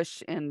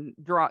 Push and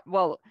draw,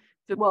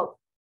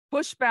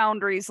 push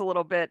boundaries a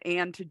little bit,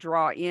 and to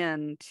draw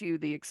in to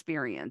the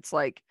experience.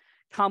 Like,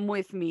 come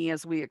with me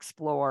as we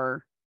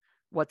explore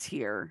what's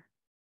here.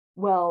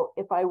 Well,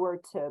 if I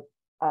were to,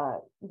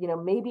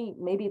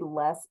 maybe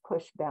less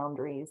push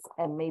boundaries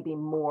and maybe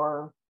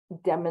more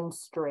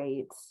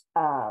demonstrate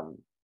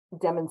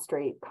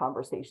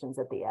conversations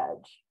at the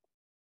edge.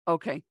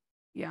 Okay.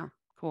 Yeah.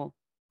 Cool.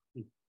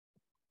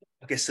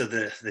 Okay, so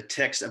the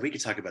text, we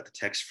could talk about the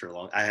text for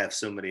long. I have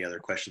so many other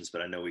questions,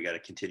 but I know we got to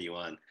continue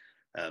on.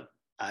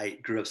 I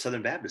grew up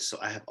Southern Baptist, so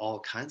I have all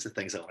kinds of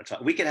things I want to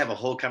talk. We could have a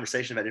whole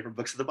conversation about different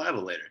books of the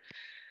Bible later.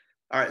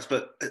 All right,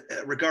 but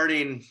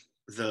regarding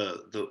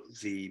the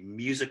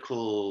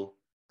musical,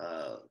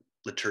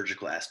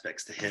 liturgical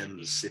aspects, the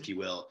hymns, if you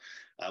will,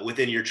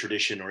 within your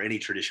tradition, or any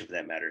tradition for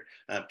that matter,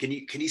 can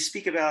you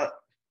speak about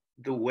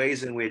the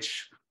ways in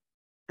which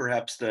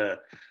perhaps the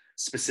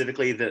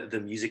specifically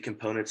the music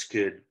components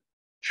could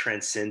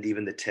transcend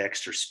even the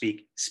text or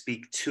speak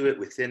to it,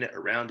 within it,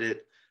 around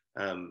it.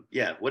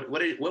 Yeah. What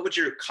would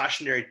your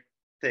cautionary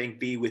thing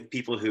be with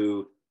people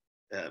who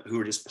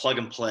are just plug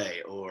and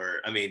play,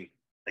 or, I mean,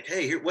 like,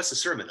 hey, here, what's the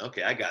sermon?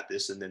 Okay, I got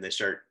this. And then they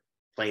start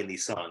playing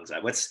these songs.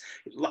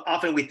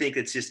 Often we think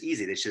it's just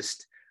easy. It's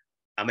just,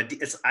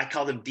 I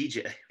call them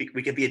DJ.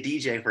 We could be a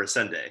DJ for a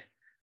Sunday.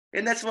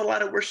 And that's what a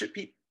lot of worship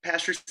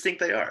pastors think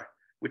they are,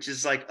 which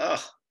is like,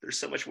 oh, there's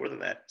so much more than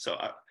that. So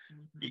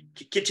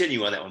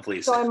continue on that one,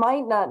 please. So I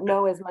might not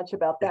know as much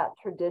about that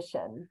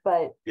tradition,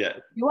 but yeah.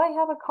 Do I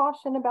have a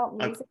caution about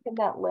music in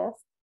that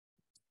list?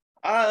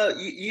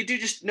 You do,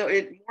 just know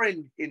it more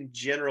in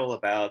general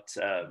about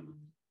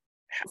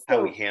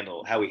how we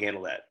handle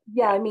that.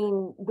 Yeah, I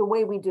mean, the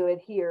way we do it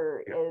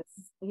here is,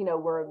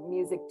 we're a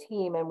music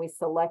team and we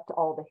select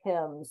all the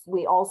hymns.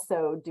 We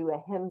also do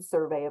a hymn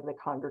survey of the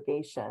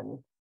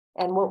congregation.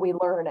 And what we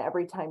learn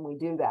every time we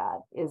do that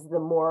is the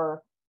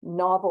more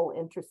novel,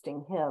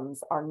 interesting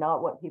hymns are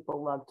not what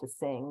people love to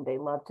sing. They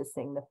love to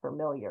sing the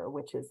familiar,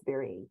 which is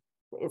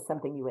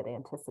something you would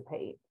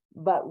anticipate.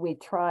 But we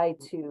try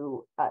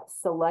to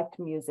select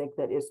music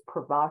that is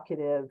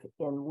provocative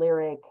in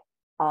lyric,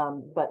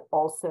 but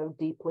also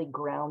deeply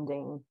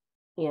grounding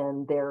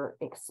in their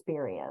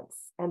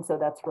experience. And so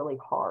that's really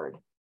hard.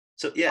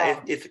 So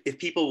yeah, if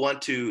people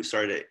want to,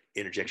 sorry to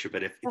interject you,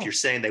 but if you're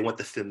saying they want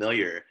the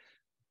familiar,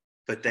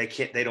 but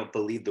they don't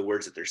believe the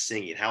words that they're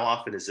singing, how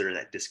often is there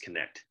that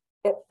disconnect?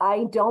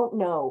 I don't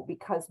know,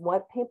 because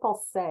what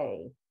people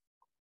say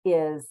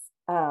is,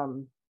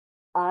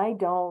 I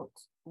don't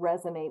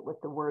resonate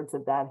with the words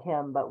of that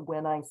hymn, but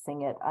when I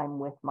sing it, I'm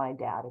with my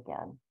dad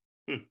again.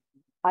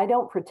 I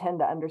don't pretend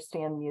to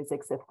understand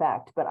music's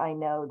effect, but I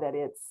know that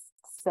it's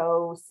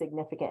so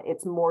significant.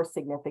 It's more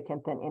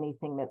significant than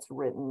anything that's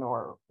written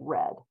or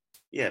read.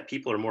 Yeah,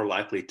 people are more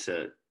likely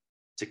to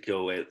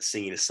go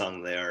singing a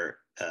song they are,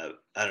 I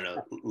don't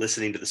know,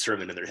 listening to the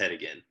sermon in their head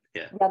again.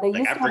 Yeah,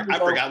 like, I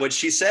forgot what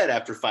she said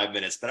after 5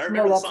 minutes, but I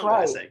remember the song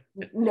I sang.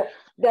 No,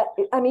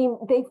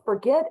 they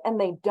forget, and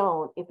they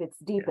don't if it's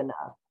deep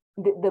enough.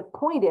 The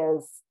point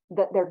is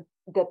that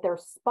they're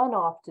spun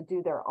off to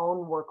do their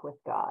own work with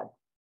God.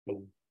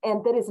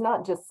 And that is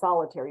not just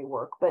solitary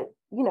work, but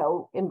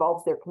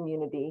involves their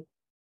community.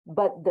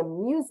 But the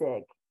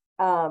music,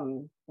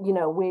 they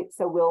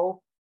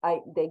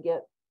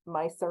get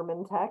my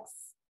sermon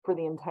texts for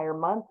the entire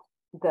month,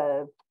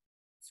 the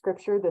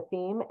scripture, the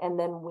theme, and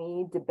then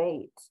we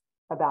debate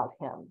about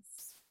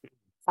hymns.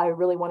 I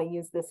really want to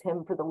use this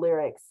hymn for the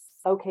lyrics.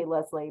 Okay,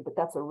 Leslie, but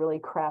that's a really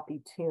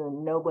crappy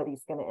tune.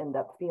 Nobody's going to end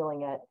up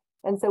feeling it.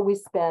 And so we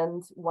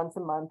spend once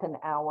a month an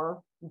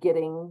hour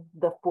getting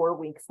the 4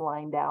 weeks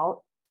lined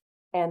out.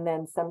 And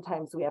then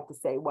sometimes we have to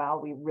say,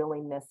 wow, we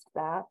really missed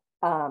that.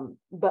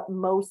 But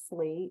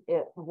mostly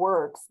it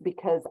works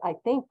because I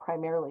think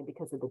primarily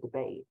because of the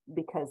debate,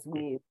 because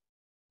we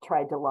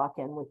tried to lock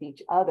in with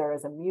each other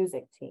as a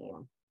music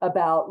team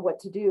about what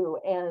to do.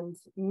 And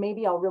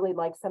maybe I'll really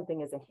like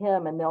something as a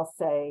hymn and they'll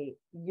say,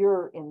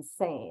 you're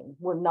insane.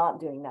 We're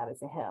not doing that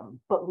as a hymn,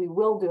 but we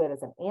will do it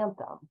as an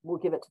anthem. We'll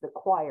give it to the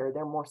choir.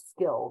 They're more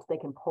skilled. They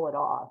can pull it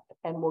off,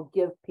 and we'll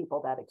give people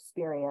that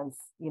experience,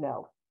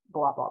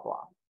 blah, blah,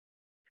 blah.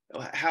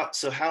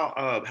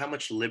 How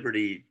much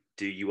liberty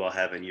do you all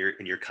have in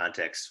your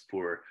context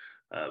for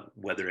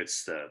whether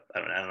it's I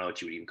don't know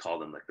what you would even call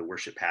them, like the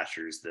worship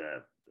pastors,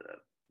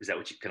 is that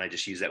can I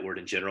just use that word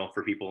in general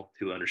for people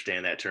who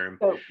understand that term?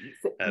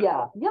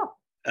 Yeah.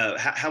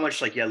 How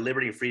much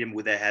liberty and freedom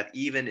would they have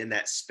even in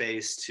that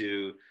space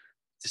to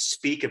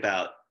speak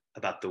about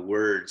the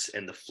words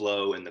and the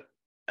flow and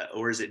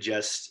or is it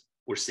just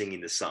we're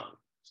singing the song,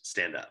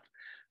 stand up?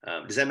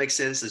 Does that make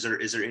sense? Is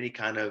there any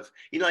kind of,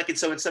 in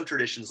some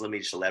traditions, let me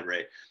just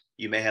elaborate.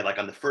 You may have, like,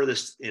 on the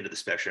furthest end of the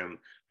spectrum,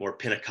 more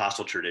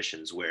Pentecostal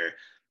traditions where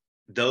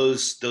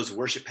those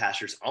worship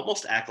pastors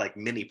almost act like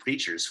mini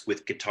preachers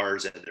with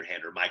guitars in their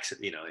hand or mics,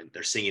 and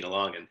they're singing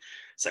along. And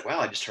it's like, wow,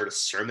 I just heard a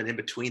sermon in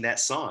between that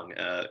song.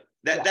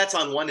 That's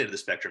on one end of the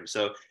spectrum.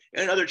 So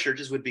in other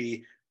churches would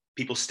be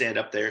people stand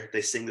up there,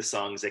 they sing the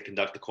songs, they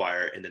conduct the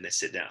choir, and then they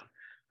sit down.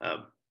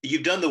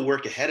 You've done the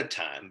work ahead of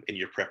time in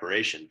your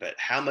preparation, but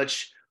how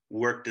much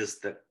work do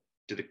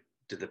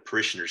the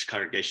parishioners,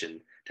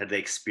 congregation, do they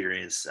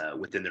experience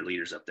within their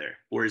leaders up there?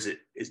 Or is it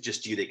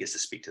just you that gets to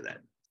speak to that?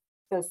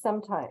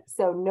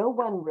 So no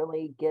one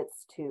really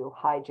gets to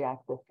hijack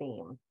the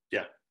theme.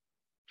 Yeah.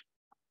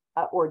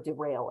 Or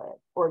derail it,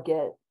 or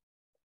get,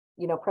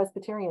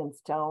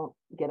 Presbyterians don't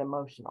get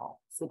emotional.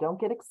 So don't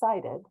get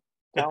excited.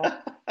 Don't,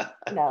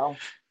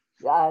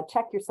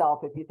 check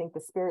yourself. If you think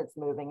the Spirit's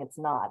moving, it's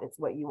not, it's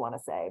what you want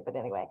to say. But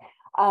anyway,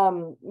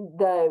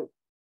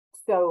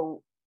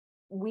 so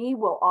we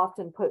will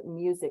often put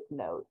music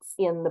notes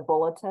in the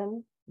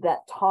bulletin that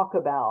talk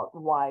about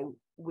why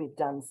we've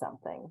done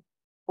something,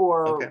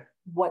 or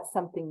what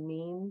something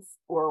means,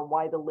 or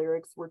why the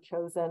lyrics were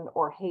chosen,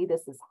 or hey,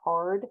 this is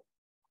hard,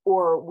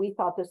 or we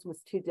thought this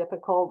was too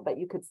difficult, but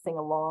you could sing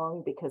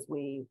along because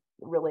we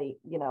really,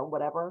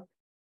 whatever.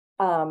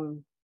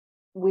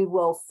 we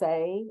will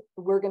say,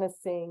 we're going to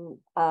sing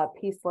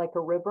Peace Like a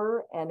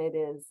River, and it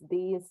is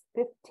these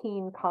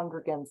 15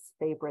 congregants'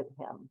 favorite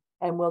hymn.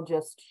 And we'll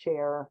just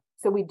share.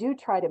 So we do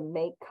try to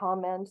make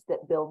comment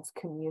that builds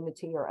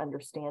community or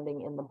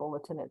understanding in the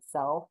bulletin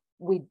itself.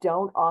 We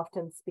don't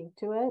often speak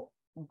to it,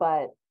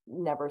 but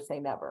never say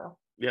never.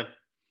 Yeah.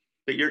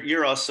 But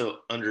you're also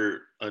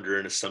under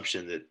an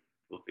assumption that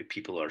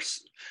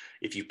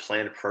if you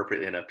plan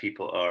appropriately enough,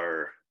 people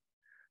are,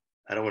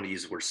 I don't want to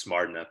use the word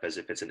smart enough as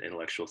if it's an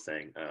intellectual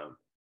thing,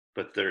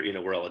 but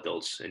we're all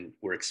adults and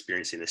we're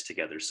experiencing this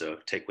together. So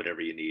take whatever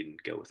you need and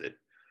go with it.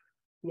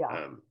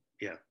 Yeah.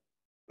 Yeah.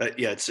 But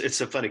yeah, it's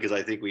so funny because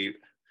I think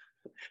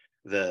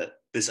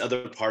this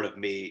other part of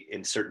me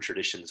in certain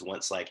traditions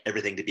wants like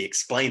everything to be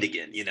explained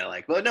again,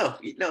 like, well, no,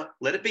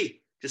 let it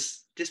be.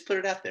 Just put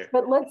it out there.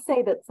 But let's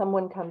say that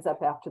someone comes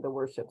up after the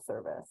worship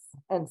service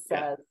and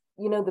says,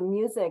 the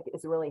music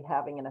is really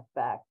having an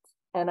effect.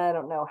 And I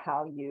don't know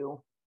how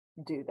you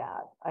do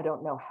that. I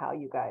don't know how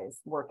you guys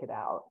work it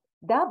out.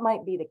 That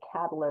might be the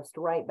catalyst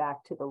right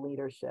back to the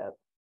leadership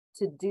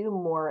to do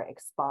more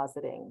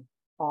expositing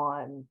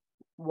on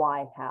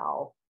why,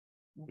 how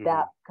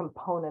that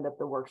component of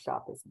the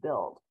workshop is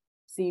built.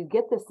 So you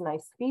get this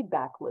nice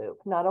feedback loop.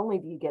 Not only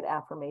do you get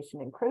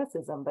affirmation and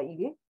criticism, but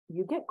you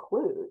get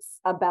clues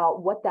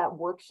about what that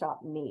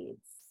workshop needs.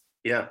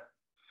 Yeah.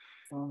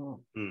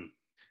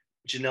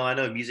 Janelle, I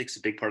know music's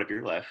a big part of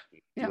your life. Do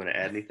you want to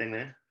add anything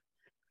there?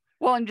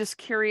 Well, I'm just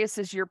curious,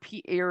 as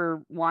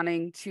you're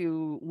wanting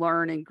to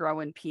learn and grow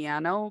in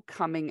piano,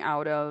 coming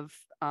out of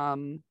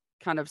kind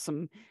of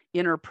some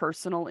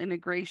interpersonal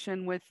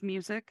integration with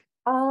music?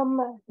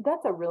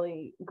 That's a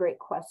really great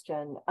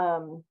question.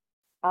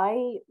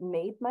 I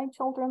made my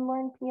children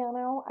learn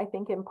piano, I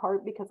think in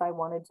part because I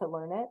wanted to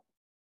learn it.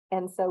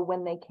 And so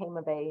when they came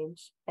of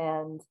age,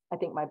 and I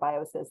think my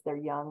bio says they're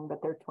young,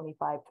 but they're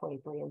 25,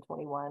 23, and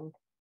 21.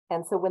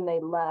 And so when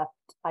they left,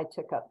 I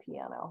took up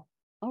piano.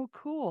 Oh,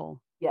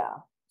 cool. Yeah.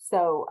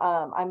 So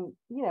I'm,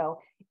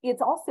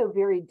 it's also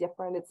very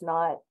different. It's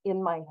not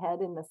in my head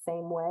in the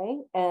same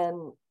way.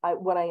 And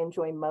what I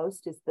enjoy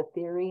most is the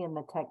theory and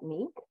the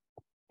technique.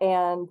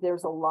 And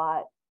there's a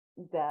lot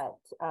that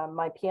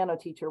my piano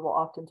teacher will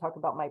often talk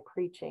about my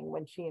preaching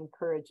when she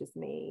encourages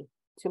me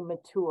to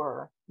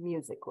mature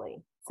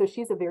musically. So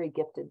she's a very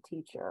gifted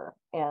teacher,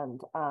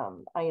 and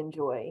I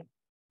enjoy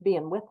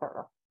being with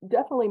her.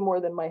 Definitely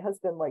more than my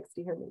husband likes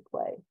to hear me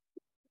play.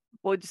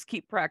 Well, just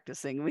keep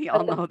practicing. We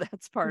all know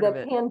that's part of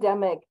it. The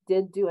pandemic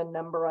did do a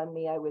number on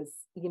me. I was,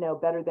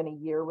 better than a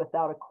year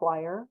without a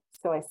choir.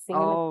 So I sing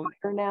in a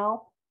choir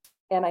now.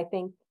 And I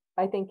think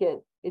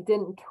it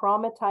didn't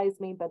traumatize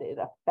me, but it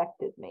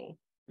affected me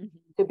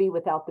to be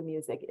without the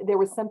music. There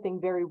was something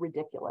very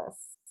ridiculous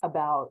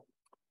about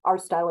our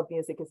style of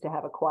music is to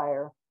have a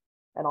choir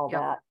and all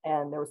that.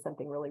 And there was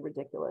something really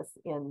ridiculous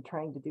in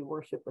trying to do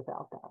worship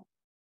without that.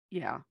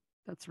 Yeah,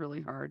 that's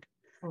really hard.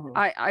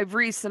 I've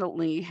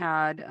recently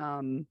had,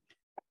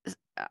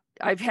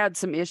 I've had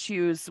some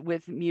issues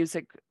with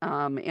music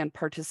and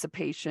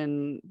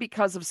participation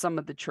because of some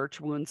of the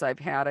church wounds I've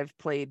had. I've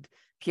played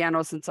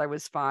piano since I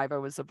was 5. I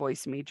was a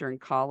voice major in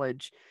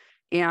college.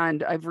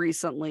 And I've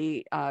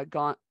recently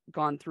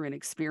gone through an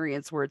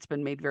experience where it's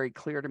been made very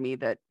clear to me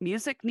that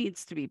music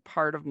needs to be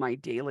part of my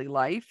daily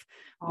life,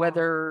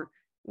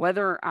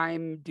 whether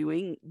I'm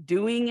doing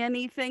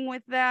anything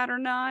with that or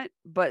not,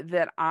 but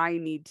that I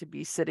need to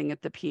be sitting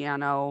at the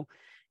piano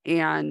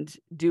and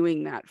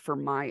doing that for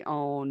my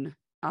own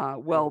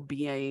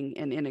well-being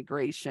and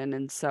integration.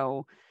 And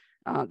so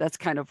that's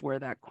kind of where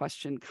that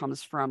question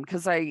comes from,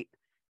 because I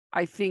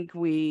think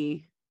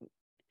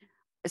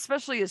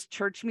especially as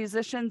church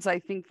musicians, I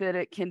think that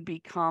it can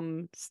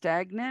become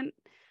stagnant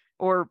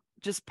or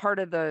just part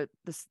of the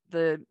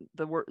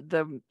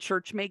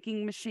church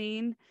making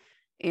machine,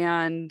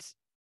 and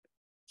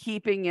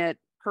keeping it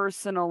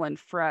personal and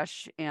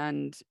fresh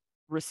and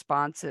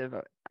responsive.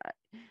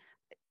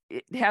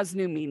 It has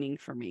new meaning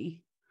for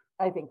me.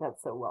 I think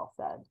that's so well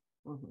said.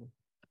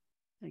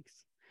 Thanks.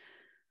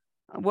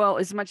 Well,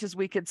 as much as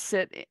we could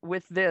sit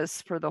with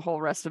this for the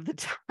whole rest of the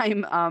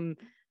time,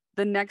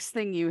 the next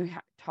thing you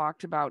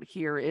talked about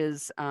here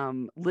is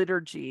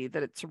liturgy,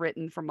 that it's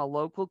written from a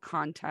local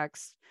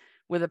context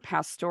with a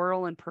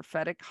pastoral and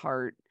prophetic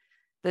heart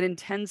that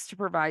intends to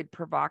provide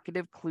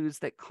provocative clues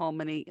that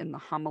culminate in the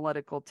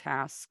homiletical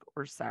task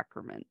or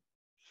sacrament.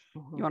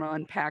 You want to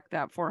unpack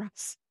that for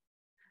us?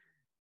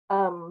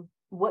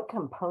 What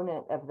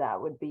component of that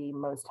would be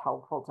most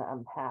helpful to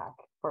unpack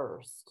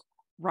first?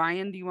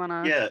 Ryan, do you want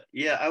to?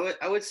 Yeah.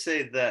 I would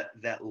say that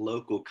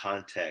local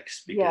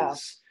context,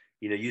 because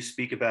you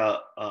speak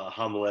about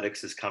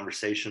homiletics as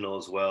conversational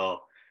as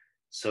well.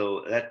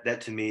 So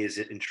that to me is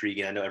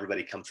intriguing. I know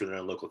everybody comes from their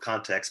own local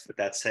context, but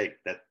that's all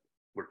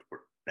we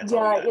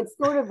got. It's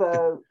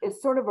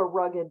sort of a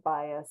rugged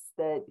bias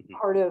that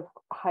part of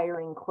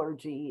hiring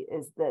clergy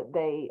is that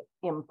they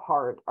in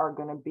part are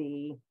going to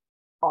be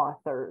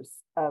authors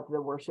of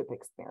the worship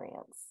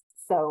experience.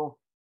 So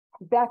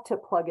back to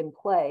plug and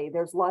play,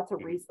 there's lots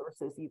of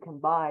resources you can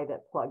buy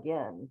that plug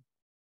in.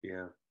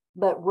 Yeah.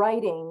 But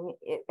writing,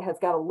 it has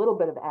got a little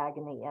bit of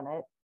agony in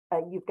it.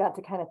 You've got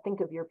to kind of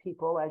think of your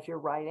people as you're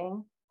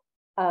writing.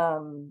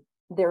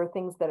 There are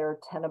things that are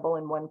tenable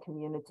in one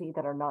community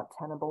that are not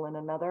tenable in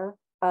another.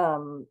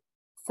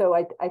 So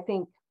I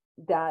think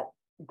that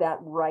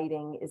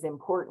writing is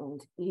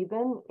important,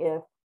 even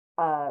if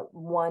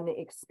one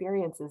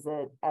experiences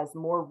it as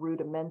more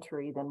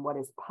rudimentary than what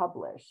is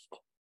published.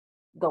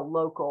 The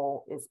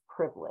local is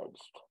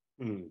privileged.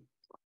 Mm.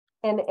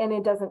 And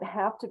it doesn't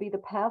have to be the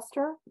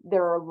pastor.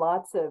 There are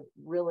lots of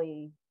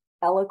really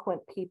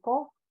eloquent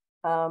people.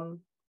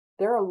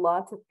 There are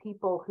lots of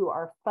people who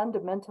are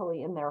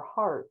fundamentally in their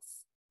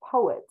hearts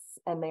poets,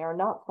 and they are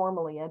not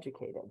formally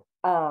educated.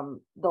 The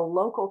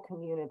local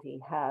community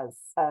has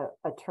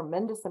a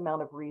tremendous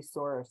amount of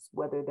resource,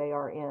 whether they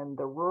are in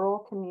the rural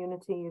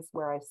communities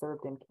where I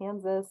served in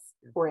Kansas,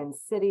 or in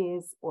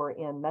cities, or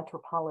in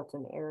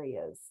metropolitan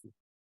areas.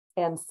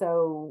 And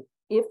so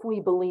if we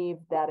believe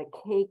that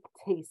a cake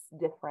tastes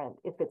different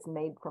if it's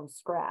made from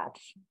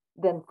scratch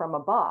than from a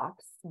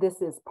box,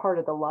 this is part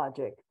of the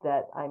logic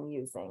that I'm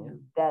using,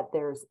 that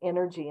there's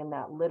energy in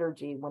that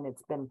liturgy when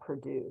it's been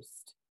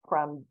produced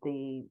from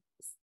the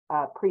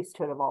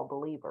priesthood of all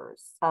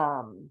believers.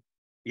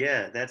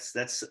 Yeah, that's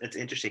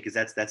interesting,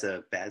 because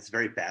that's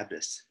very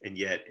Baptist, and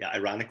yet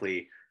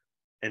ironically,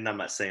 and I'm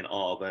not saying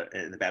all, but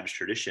in the Baptist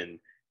tradition,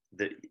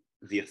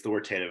 the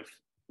authoritative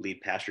lead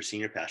pastor,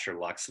 senior pastor,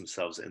 locks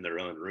themselves in their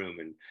own room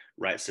and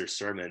writes their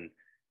sermon,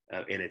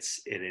 and it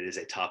is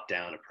a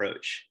top-down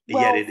approach.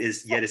 Well,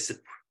 it's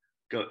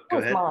go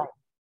ahead. Mine.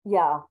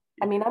 Yeah,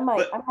 I mean, I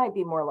might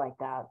be more like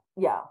that.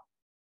 Yeah.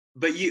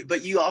 But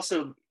you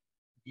also,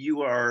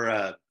 you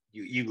are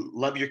you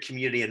love your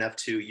community enough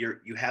to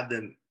you have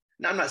them.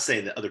 Now, I'm not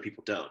saying that other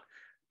people don't,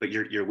 but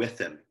you're with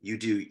them. You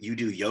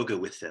do yoga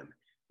with them.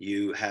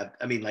 You have,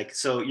 I mean, like,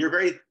 so you're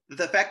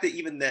the fact that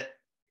even that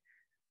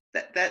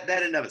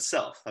in and of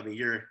itself, I mean,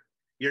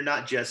 you're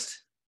not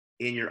just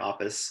in your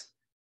office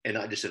and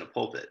not just in a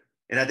pulpit.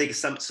 And I think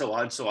so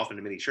often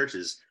in many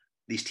churches,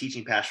 these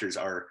teaching pastors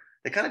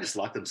they kind of just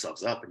lock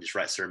themselves up and just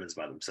write sermons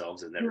by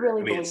themselves. And never, Do you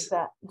really believe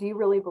that? Do you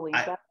really believe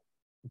that?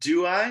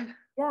 Do I?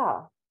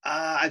 Yeah.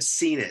 I've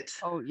seen it.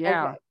 Oh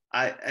yeah.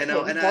 Okay. I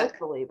know, and I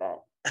believe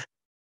it.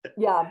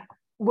 Yeah.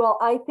 Well,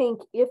 I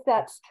think if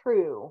that's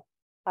true,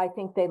 I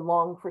think they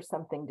long for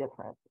something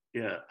different.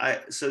 Yeah.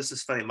 So this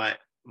is funny.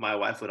 My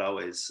wife would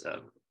always,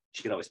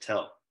 she could always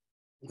tell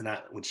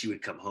when she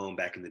would come home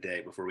back in the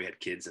day before we had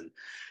kids, and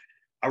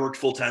I worked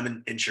full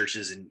time in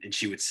churches, and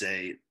she would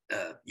say,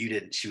 "You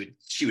didn't."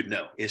 She would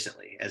know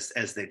instantly,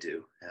 as they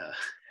do.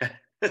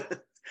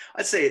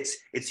 I'd say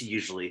it's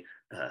usually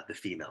the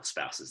female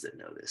spouses that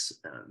know this.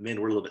 Men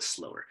were a little bit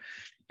slower,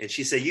 and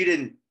she said, "You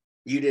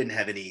didn't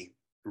have any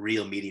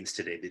real meetings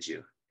today, did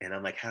you?" And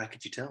I'm like, "How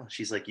could you tell?"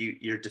 She's like,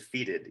 "You're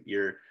defeated.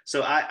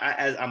 So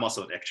I'm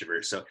also an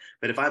extrovert. So,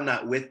 but if I'm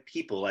not with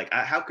people, like,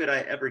 how could I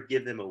ever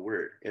give them a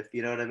word? If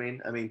you know what I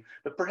mean? I mean,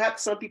 but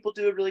perhaps some people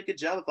do a really good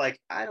job of, like,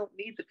 I don't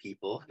need the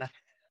people.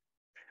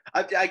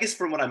 I guess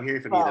from what I'm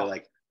hearing from you, though,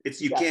 like,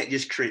 you can't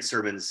just create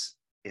sermons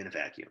in a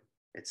vacuum.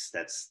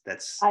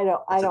 That's I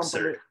don't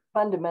absurd. believe,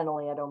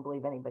 fundamentally, I don't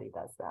believe anybody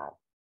does that.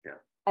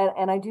 Yeah.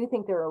 And I do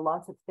think there are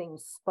lots of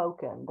things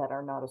spoken that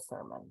are not a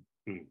sermon.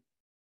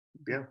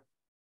 Yeah.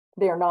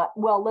 They are not,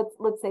 well,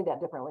 let's say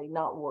that differently,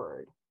 not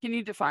word. Can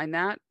you define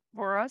that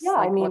for us? Yeah,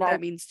 like, I mean, what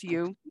that means to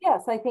you?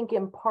 Yes, I think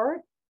in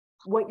part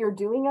what you're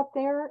doing up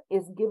there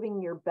is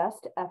giving your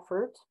best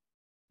effort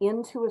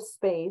into a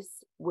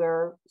space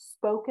where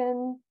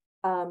spoken,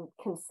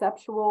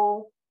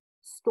 conceptual,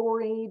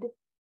 storied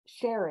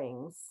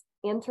sharings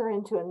enter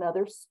into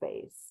another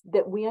space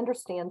that we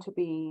understand to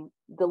be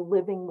the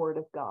living word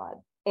of God.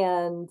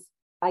 And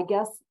I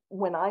guess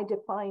when I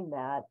define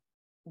that,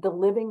 the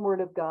living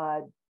word of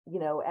God,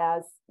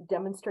 as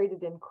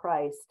demonstrated in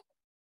Christ,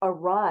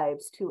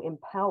 arrives to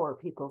empower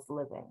people's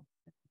living.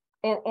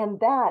 And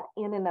that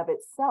in and of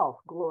itself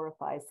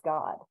glorifies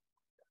God.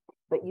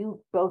 But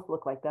you both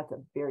look like that's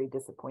a very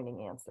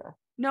disappointing answer.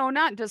 No,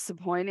 not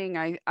disappointing.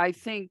 I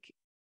think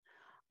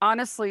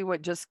honestly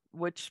what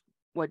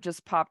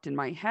just popped in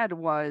my head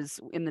was,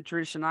 in the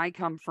tradition I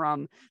come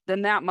from,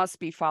 then that must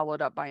be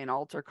followed up by an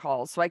altar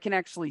call. So I can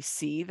actually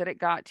see that it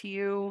got to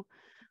you.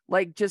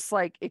 Like, just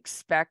like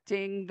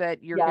expecting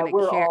that you're going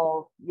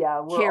to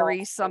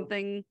carry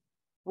something.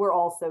 We're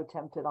also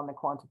tempted on the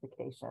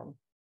quantification.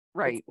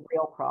 Right. It's a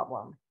real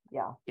problem.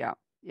 Yeah. Yeah.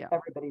 Yeah.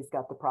 Everybody's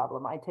got the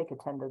problem. I take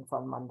attendance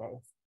on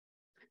Mondays.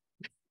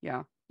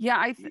 Yeah. Yeah.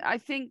 I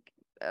think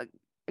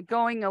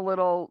going a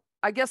little,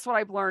 I guess what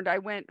I've learned, I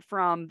went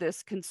from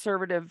this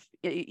conservative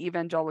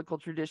evangelical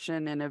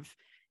tradition and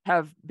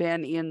have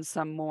been in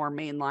some more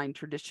mainline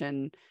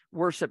tradition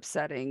worship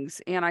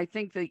settings. And I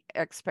think the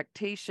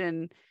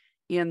expectation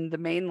in the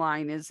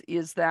mainline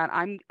is that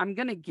I'm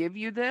going to give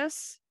you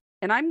this,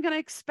 and I'm going to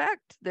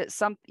expect that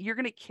you're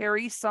going to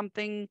carry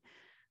something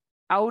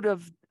out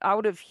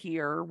of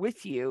here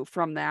with you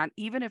from that,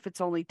 even if it's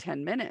only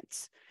 10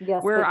 minutes.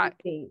 Yes,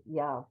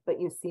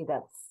 but you see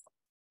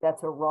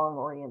that's a wrong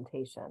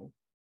orientation.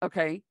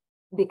 Okay.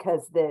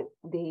 Because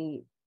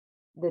the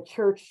the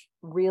church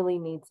really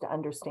needs to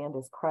understand,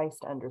 as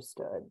Christ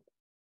understood,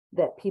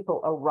 that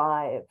people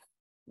arrive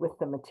with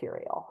the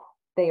material.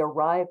 They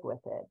arrive with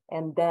it.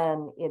 And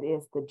then it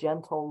is the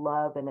gentle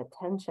love and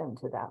attention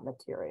to that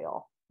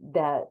material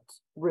that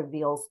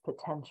reveals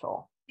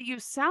potential. You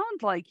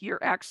sound like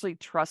you're actually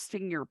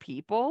trusting your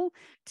people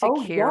to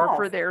Oh, care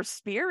for yes. their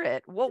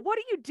spirit. Well, what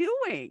are you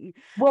doing?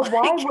 Well,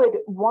 Like,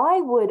 why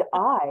would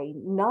I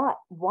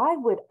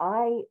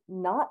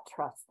not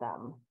trust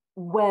them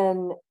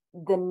when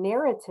the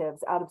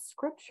narratives out of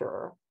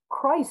scripture,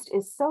 Christ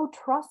is so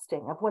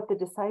trusting of what the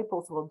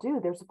disciples will do.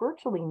 There's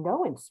virtually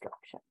no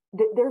instruction.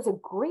 There's a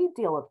great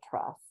deal of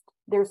trust.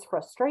 There's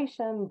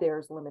frustration,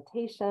 there's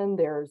limitation,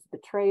 there's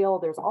betrayal,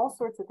 there's all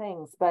sorts of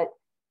things. But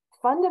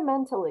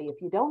fundamentally,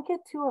 if you don't get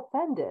too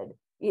offended,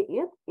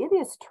 it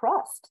is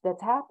trust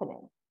that's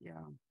happening.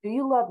 yeah. Do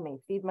you love me?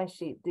 Feed my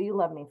sheep. Do you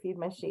love me? Feed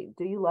my sheep.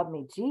 Do you love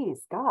me?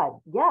 Geez, God,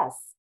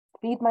 yes.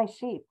 Feed my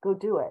sheep. Go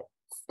do it.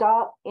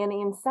 Stop. And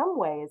in some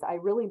ways, I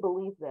really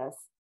believe this.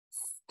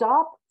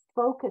 Stop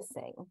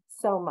focusing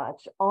so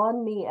much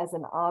on me as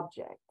an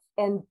object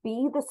and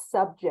be the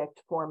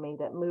subject for me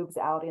that moves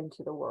out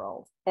into the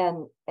world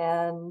and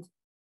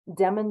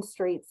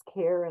demonstrates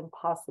care and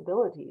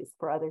possibilities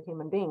for other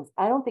human beings.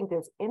 I don't think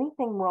there's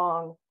anything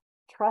wrong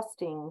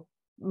trusting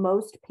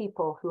most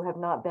people who have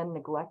not been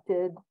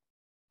neglected,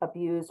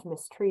 abused,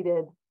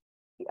 mistreated.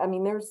 I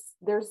mean,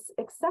 there's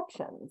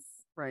exceptions,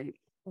 Right.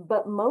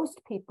 but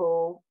most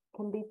people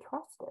can be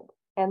trusted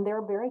and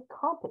they're very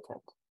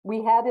competent.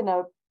 We had in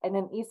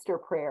an Easter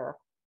prayer,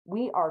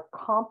 we are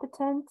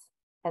competent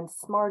and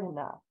smart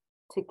enough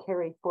to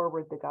carry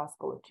forward the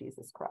gospel of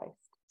Jesus Christ.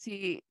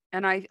 See,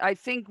 and I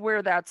think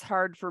where that's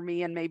hard for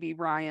me, and maybe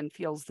Ryan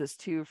feels this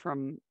too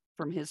from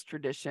his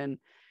tradition,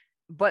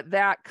 but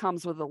that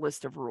comes with a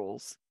list of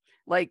rules.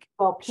 Like,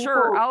 Well,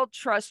 sure, I'll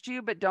trust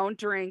you, but don't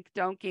drink,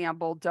 don't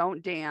gamble,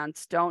 don't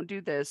dance, don't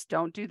do this,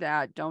 don't do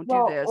that, don't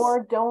do this.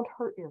 Or don't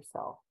hurt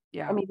yourself.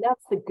 Yeah. I mean,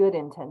 that's the good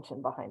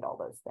intention behind all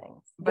those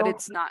things. But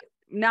it's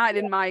not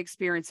in my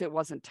experience, it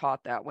wasn't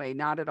taught that way,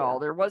 not at all.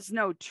 There was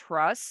no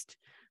trust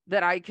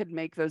that I could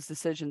make those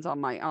decisions on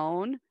my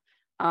own.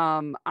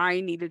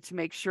 I needed to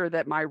make sure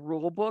that my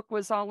rule book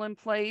was all in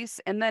place,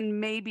 and then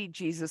maybe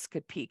Jesus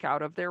could peek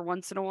out of there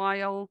once in a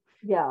while.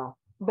 Yeah,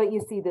 but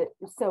you see that,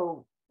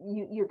 so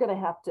you're going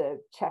to have to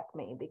check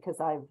me because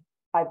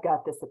I've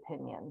got this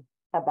opinion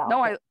about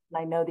No, this,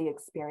 and I know the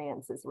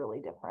experience is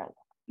really different.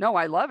 No,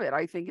 I love it.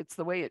 I think it's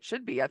the way it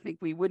should be. I think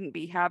we wouldn't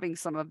be having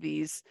some of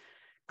these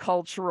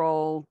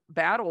cultural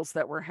battles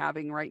that we're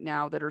having right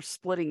now that are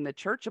splitting the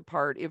church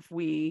apart if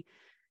we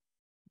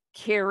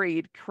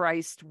carried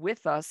Christ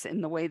with us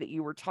in the way that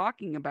you were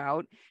talking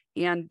about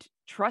and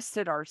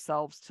trusted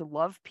ourselves to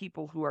love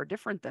people who are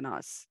different than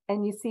us.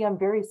 And you see, I'm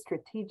very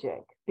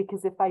strategic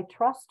because if I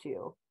trust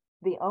you,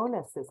 the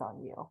onus is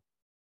on you.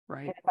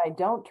 Right. And if I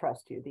don't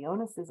trust you, the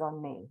onus is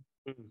on me.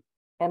 Mhm.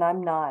 And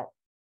I'm not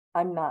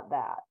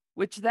that.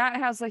 Which that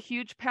has a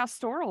huge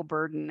pastoral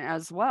burden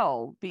as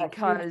well,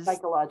 because a huge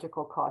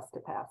psychological cost to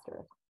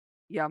pastors.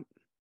 Yep.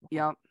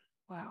 Yep.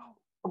 Wow.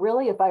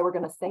 Really, if I were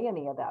going to say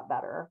any of that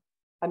better,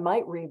 I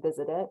might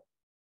revisit it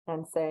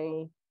and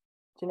say,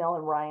 Janelle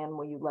and Ryan,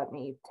 will you let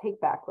me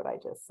take back what I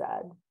just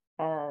said?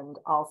 And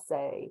I'll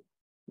say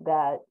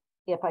that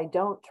if I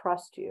don't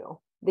trust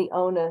you, the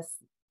onus,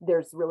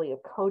 there's really a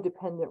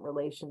codependent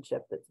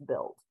relationship that's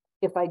built.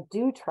 If I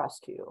do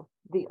trust you,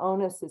 the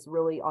onus is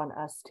really on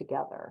us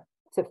together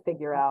to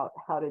figure out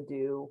how to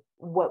do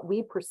what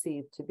we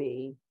perceive to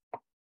be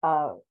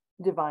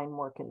divine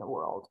work in the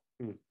world.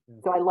 Mm-hmm.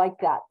 So I like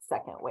that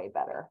second way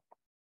better.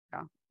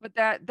 Yeah, but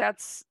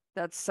that's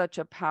such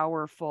a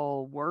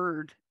powerful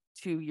word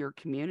to your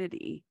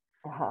community.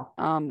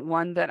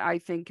 One that I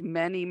think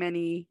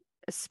many,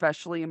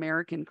 especially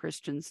American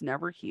Christians,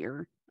 never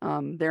hear.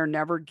 They're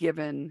never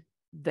given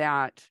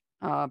that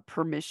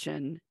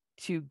permission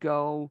to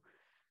go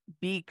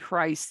be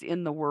Christ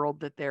in the world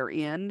that they're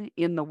in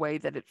the way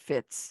that it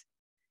fits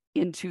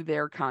into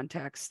their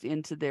context,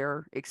 into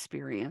their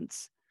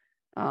experience.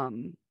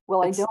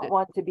 Well, I don't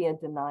want to be a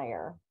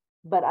denier,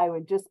 but I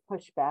would just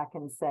push back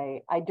and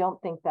say, I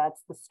don't think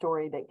that's the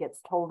story that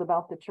gets told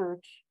about the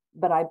church,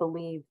 but I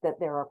believe that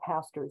there are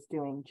pastors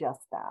doing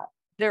just that.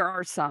 There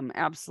are some,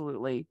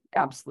 absolutely,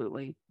 yeah.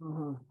 Absolutely.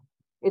 Mm-hmm.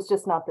 It's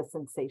just not the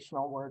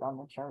sensational word on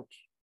the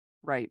church.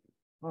 Right.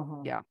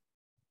 Mm-hmm. Yeah.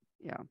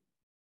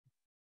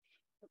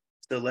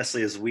 So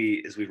Leslie, as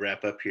we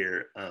wrap up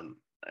here, I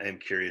am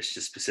curious,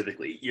 just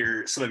specifically,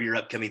 some of your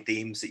upcoming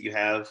themes that you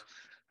have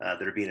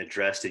that are being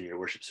addressed in your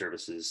worship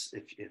services,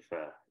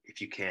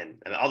 if you can.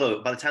 I mean,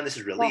 although by the time this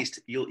is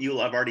released,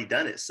 you'll have already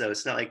done it, so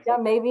it's not like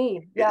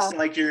maybe it's not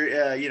like you're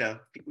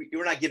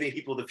we're not giving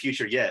people the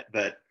future yet,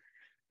 but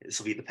this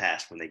will be the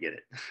past when they get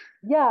it.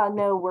 Yeah,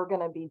 no, we're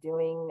going to be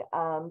doing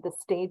the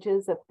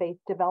stages of faith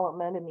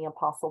development in the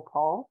Apostle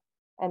Paul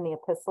and the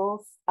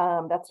epistles.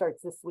 That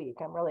starts this week.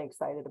 I'm really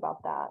excited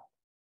about that.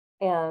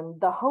 And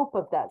the hope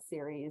of that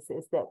series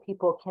is that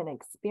people can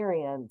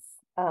experience,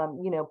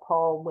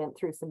 Paul went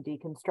through some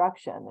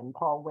deconstruction and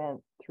Paul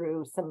went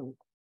through some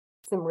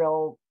some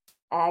real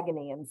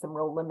agony and some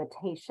real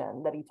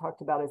limitation that he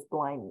talked about as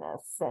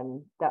blindness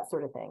and that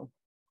sort of thing.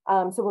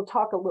 So we'll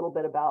talk a little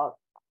bit about,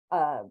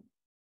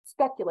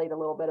 speculate a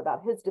little bit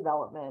about his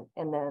development,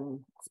 and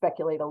then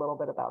speculate a little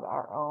bit about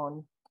our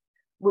own.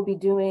 We'll be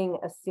doing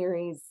a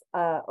series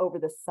over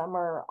the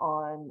summer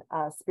on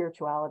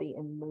spirituality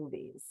in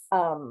movies.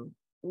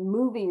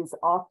 Movies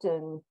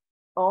often,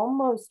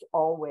 almost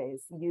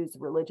always, use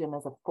religion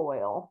as a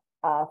foil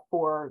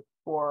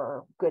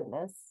for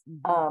goodness.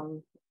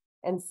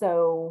 And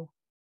so,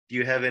 do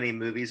you have any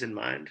movies in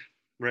mind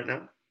right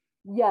now?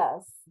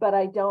 Yes, but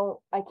I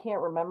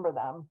can't remember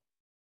them.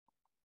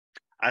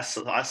 I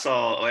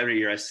saw every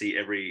year I see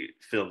every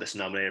film that's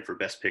nominated for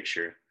Best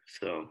Picture.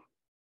 So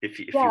if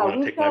you want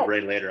to pick my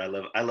brain later,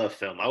 I love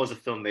film. I was a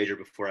film major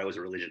before I was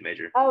a religion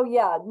major. Oh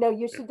yeah, no,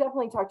 you should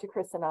definitely talk to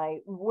Chris and I.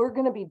 We're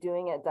going to be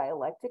doing it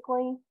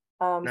dialectically.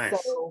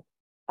 Nice. So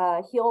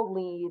he'll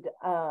lead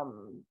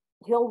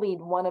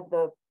one of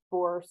the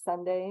 4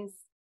 Sundays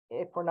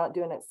if we're not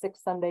doing it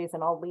 6 Sundays,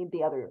 and I'll lead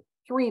the other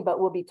 3, but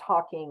we'll be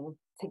talking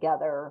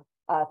together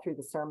through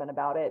the sermon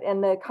about it,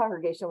 and the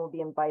congregation will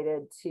be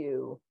invited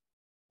to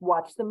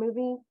watch the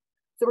movie.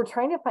 So we're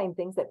trying to find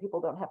things that people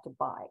don't have to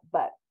buy,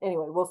 but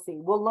anyway, we'll see.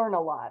 We'll learn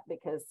a lot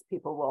because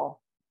people will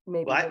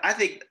maybe. Well, I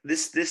think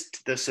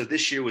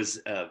this year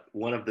was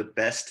one of the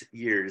best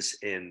years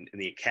in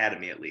the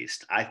Academy, at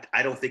least.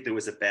 I don't think there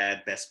was a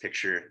bad Best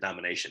Picture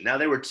nomination. Now,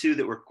 there were 2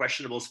 that were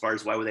questionable as far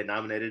as why were they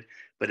nominated,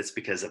 but it's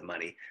because of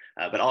money.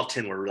 But all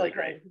 10 were really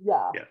great.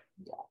 Yeah.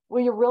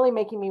 Well, you're really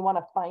making me want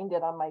to find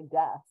it on my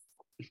desk.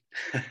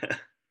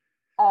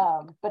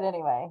 But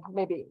anyway,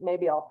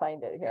 maybe I'll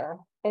find it here.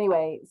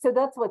 Anyway, so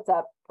that's what's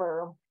up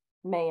for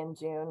May and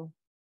June.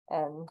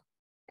 And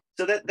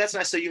so that's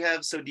nice.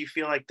 So do you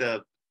feel like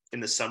in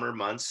the summer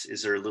months,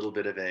 is there a little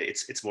bit of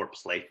it's more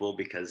playful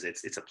because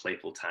it's a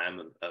playful time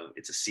of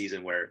it's a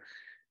season where,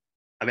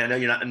 I mean, I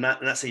know I'm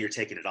not saying you're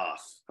taking it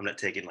off. I'm not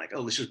taking like,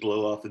 oh, let's just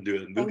blow off and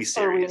do a movie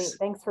series.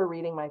 Thanks for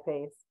reading my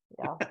face.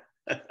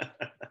 Yeah.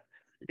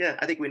 Yeah,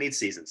 I think we need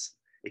seasons.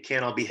 It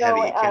can't all be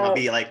heavy. It can't all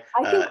be like.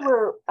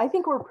 I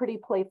think we're pretty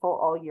playful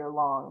all year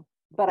long,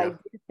 but I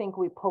do think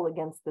we pull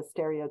against the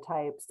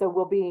stereotypes. So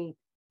we'll be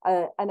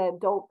an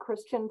adult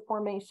Christian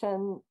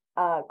formation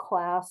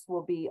class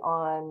will be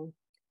on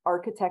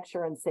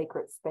architecture and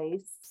sacred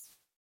space,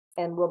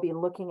 and we'll be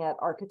looking at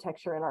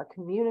architecture in our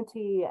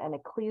community and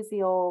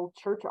ecclesial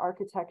church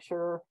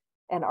architecture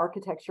and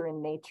architecture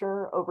in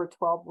nature over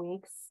 12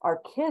 weeks. Our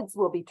kids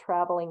will be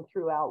traveling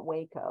throughout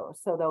Waco.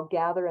 So they'll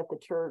gather at the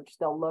church,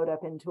 they'll load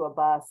up into a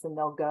bus, and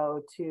they'll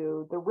go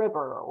to the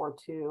river or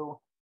to,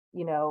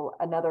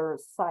 another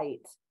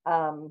site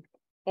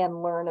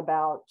and learn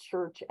about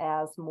church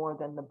as more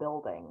than the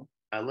building.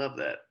 I love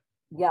that.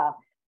 Yeah.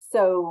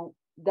 So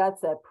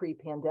that's a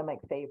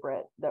pre-pandemic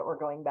favorite that we're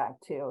going back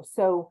to.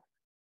 So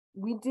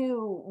we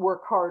do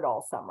work hard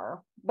all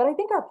summer, but I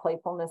think our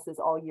playfulness is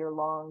all year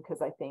long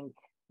because I think,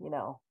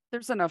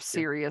 there's enough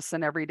serious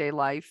in everyday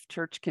life.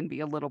 Church can be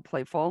a little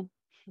playful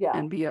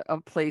and be a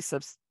place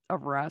of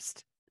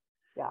rest.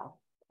 Yeah.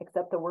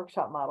 Except the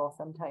workshop model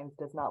sometimes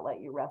does not let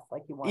you rest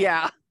like you want.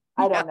 Yeah.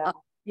 I don't know.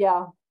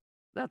 Yeah.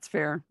 That's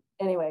fair.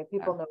 Anyway,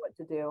 people know what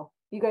to do.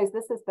 You guys,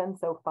 this has been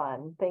so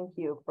fun. Thank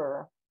you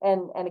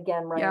and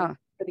again, Ryan,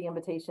 for the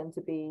invitation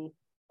to be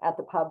at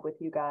the pub with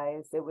you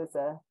guys. It was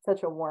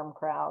such a warm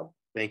crowd.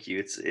 Thank you.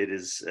 It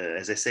is,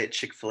 as I say at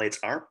Chick-fil-A, it's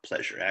our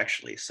pleasure,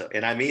 actually. So,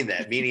 and I mean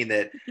that, meaning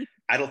that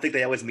I don't think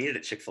they always mean it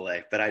at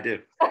Chick-fil-A, but I do.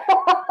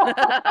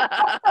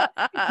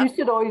 You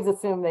should always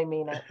assume they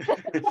mean it.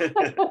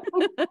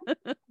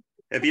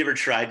 Have you ever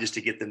tried just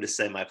to get them to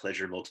say my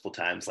pleasure multiple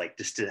times? Like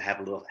just to have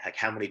a little, like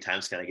how many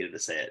times can I get them to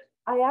say it?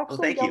 I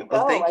actually don't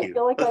go. I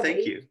feel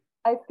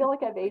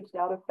like I've aged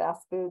out of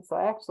fast food, so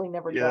I actually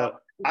never go.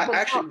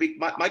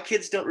 My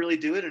kids don't really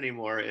do it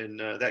anymore, and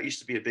that used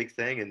to be a big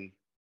thing. And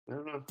I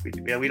don't know. We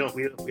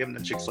haven't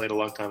done Chick-fil-A in a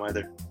long time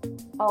either.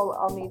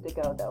 I'll need to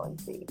go though and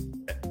see.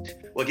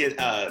 Well,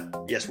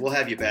 yes, we'll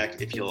have you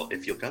back if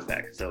you'll come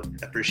back. So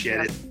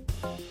appreciate it.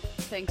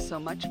 Thanks so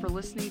much for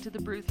listening to the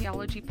Brew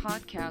Theology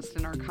podcast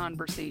and our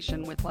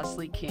conversation with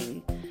Leslie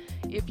King.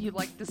 If you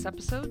liked this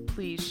episode,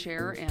 please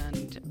share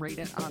and rate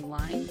it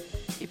online.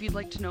 If you'd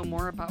like to know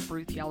more about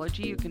Brew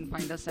Theology, you can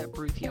find us at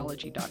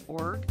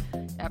brewtheology.org,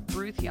 at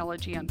Brew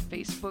Theology on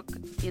Facebook,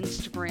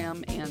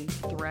 Instagram, and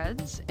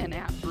Threads, and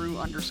at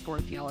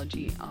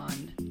brew_theology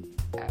on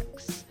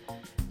X.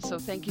 So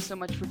thank you so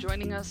much for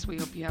joining us. We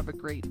hope you have a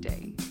great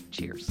day.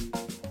 Cheers.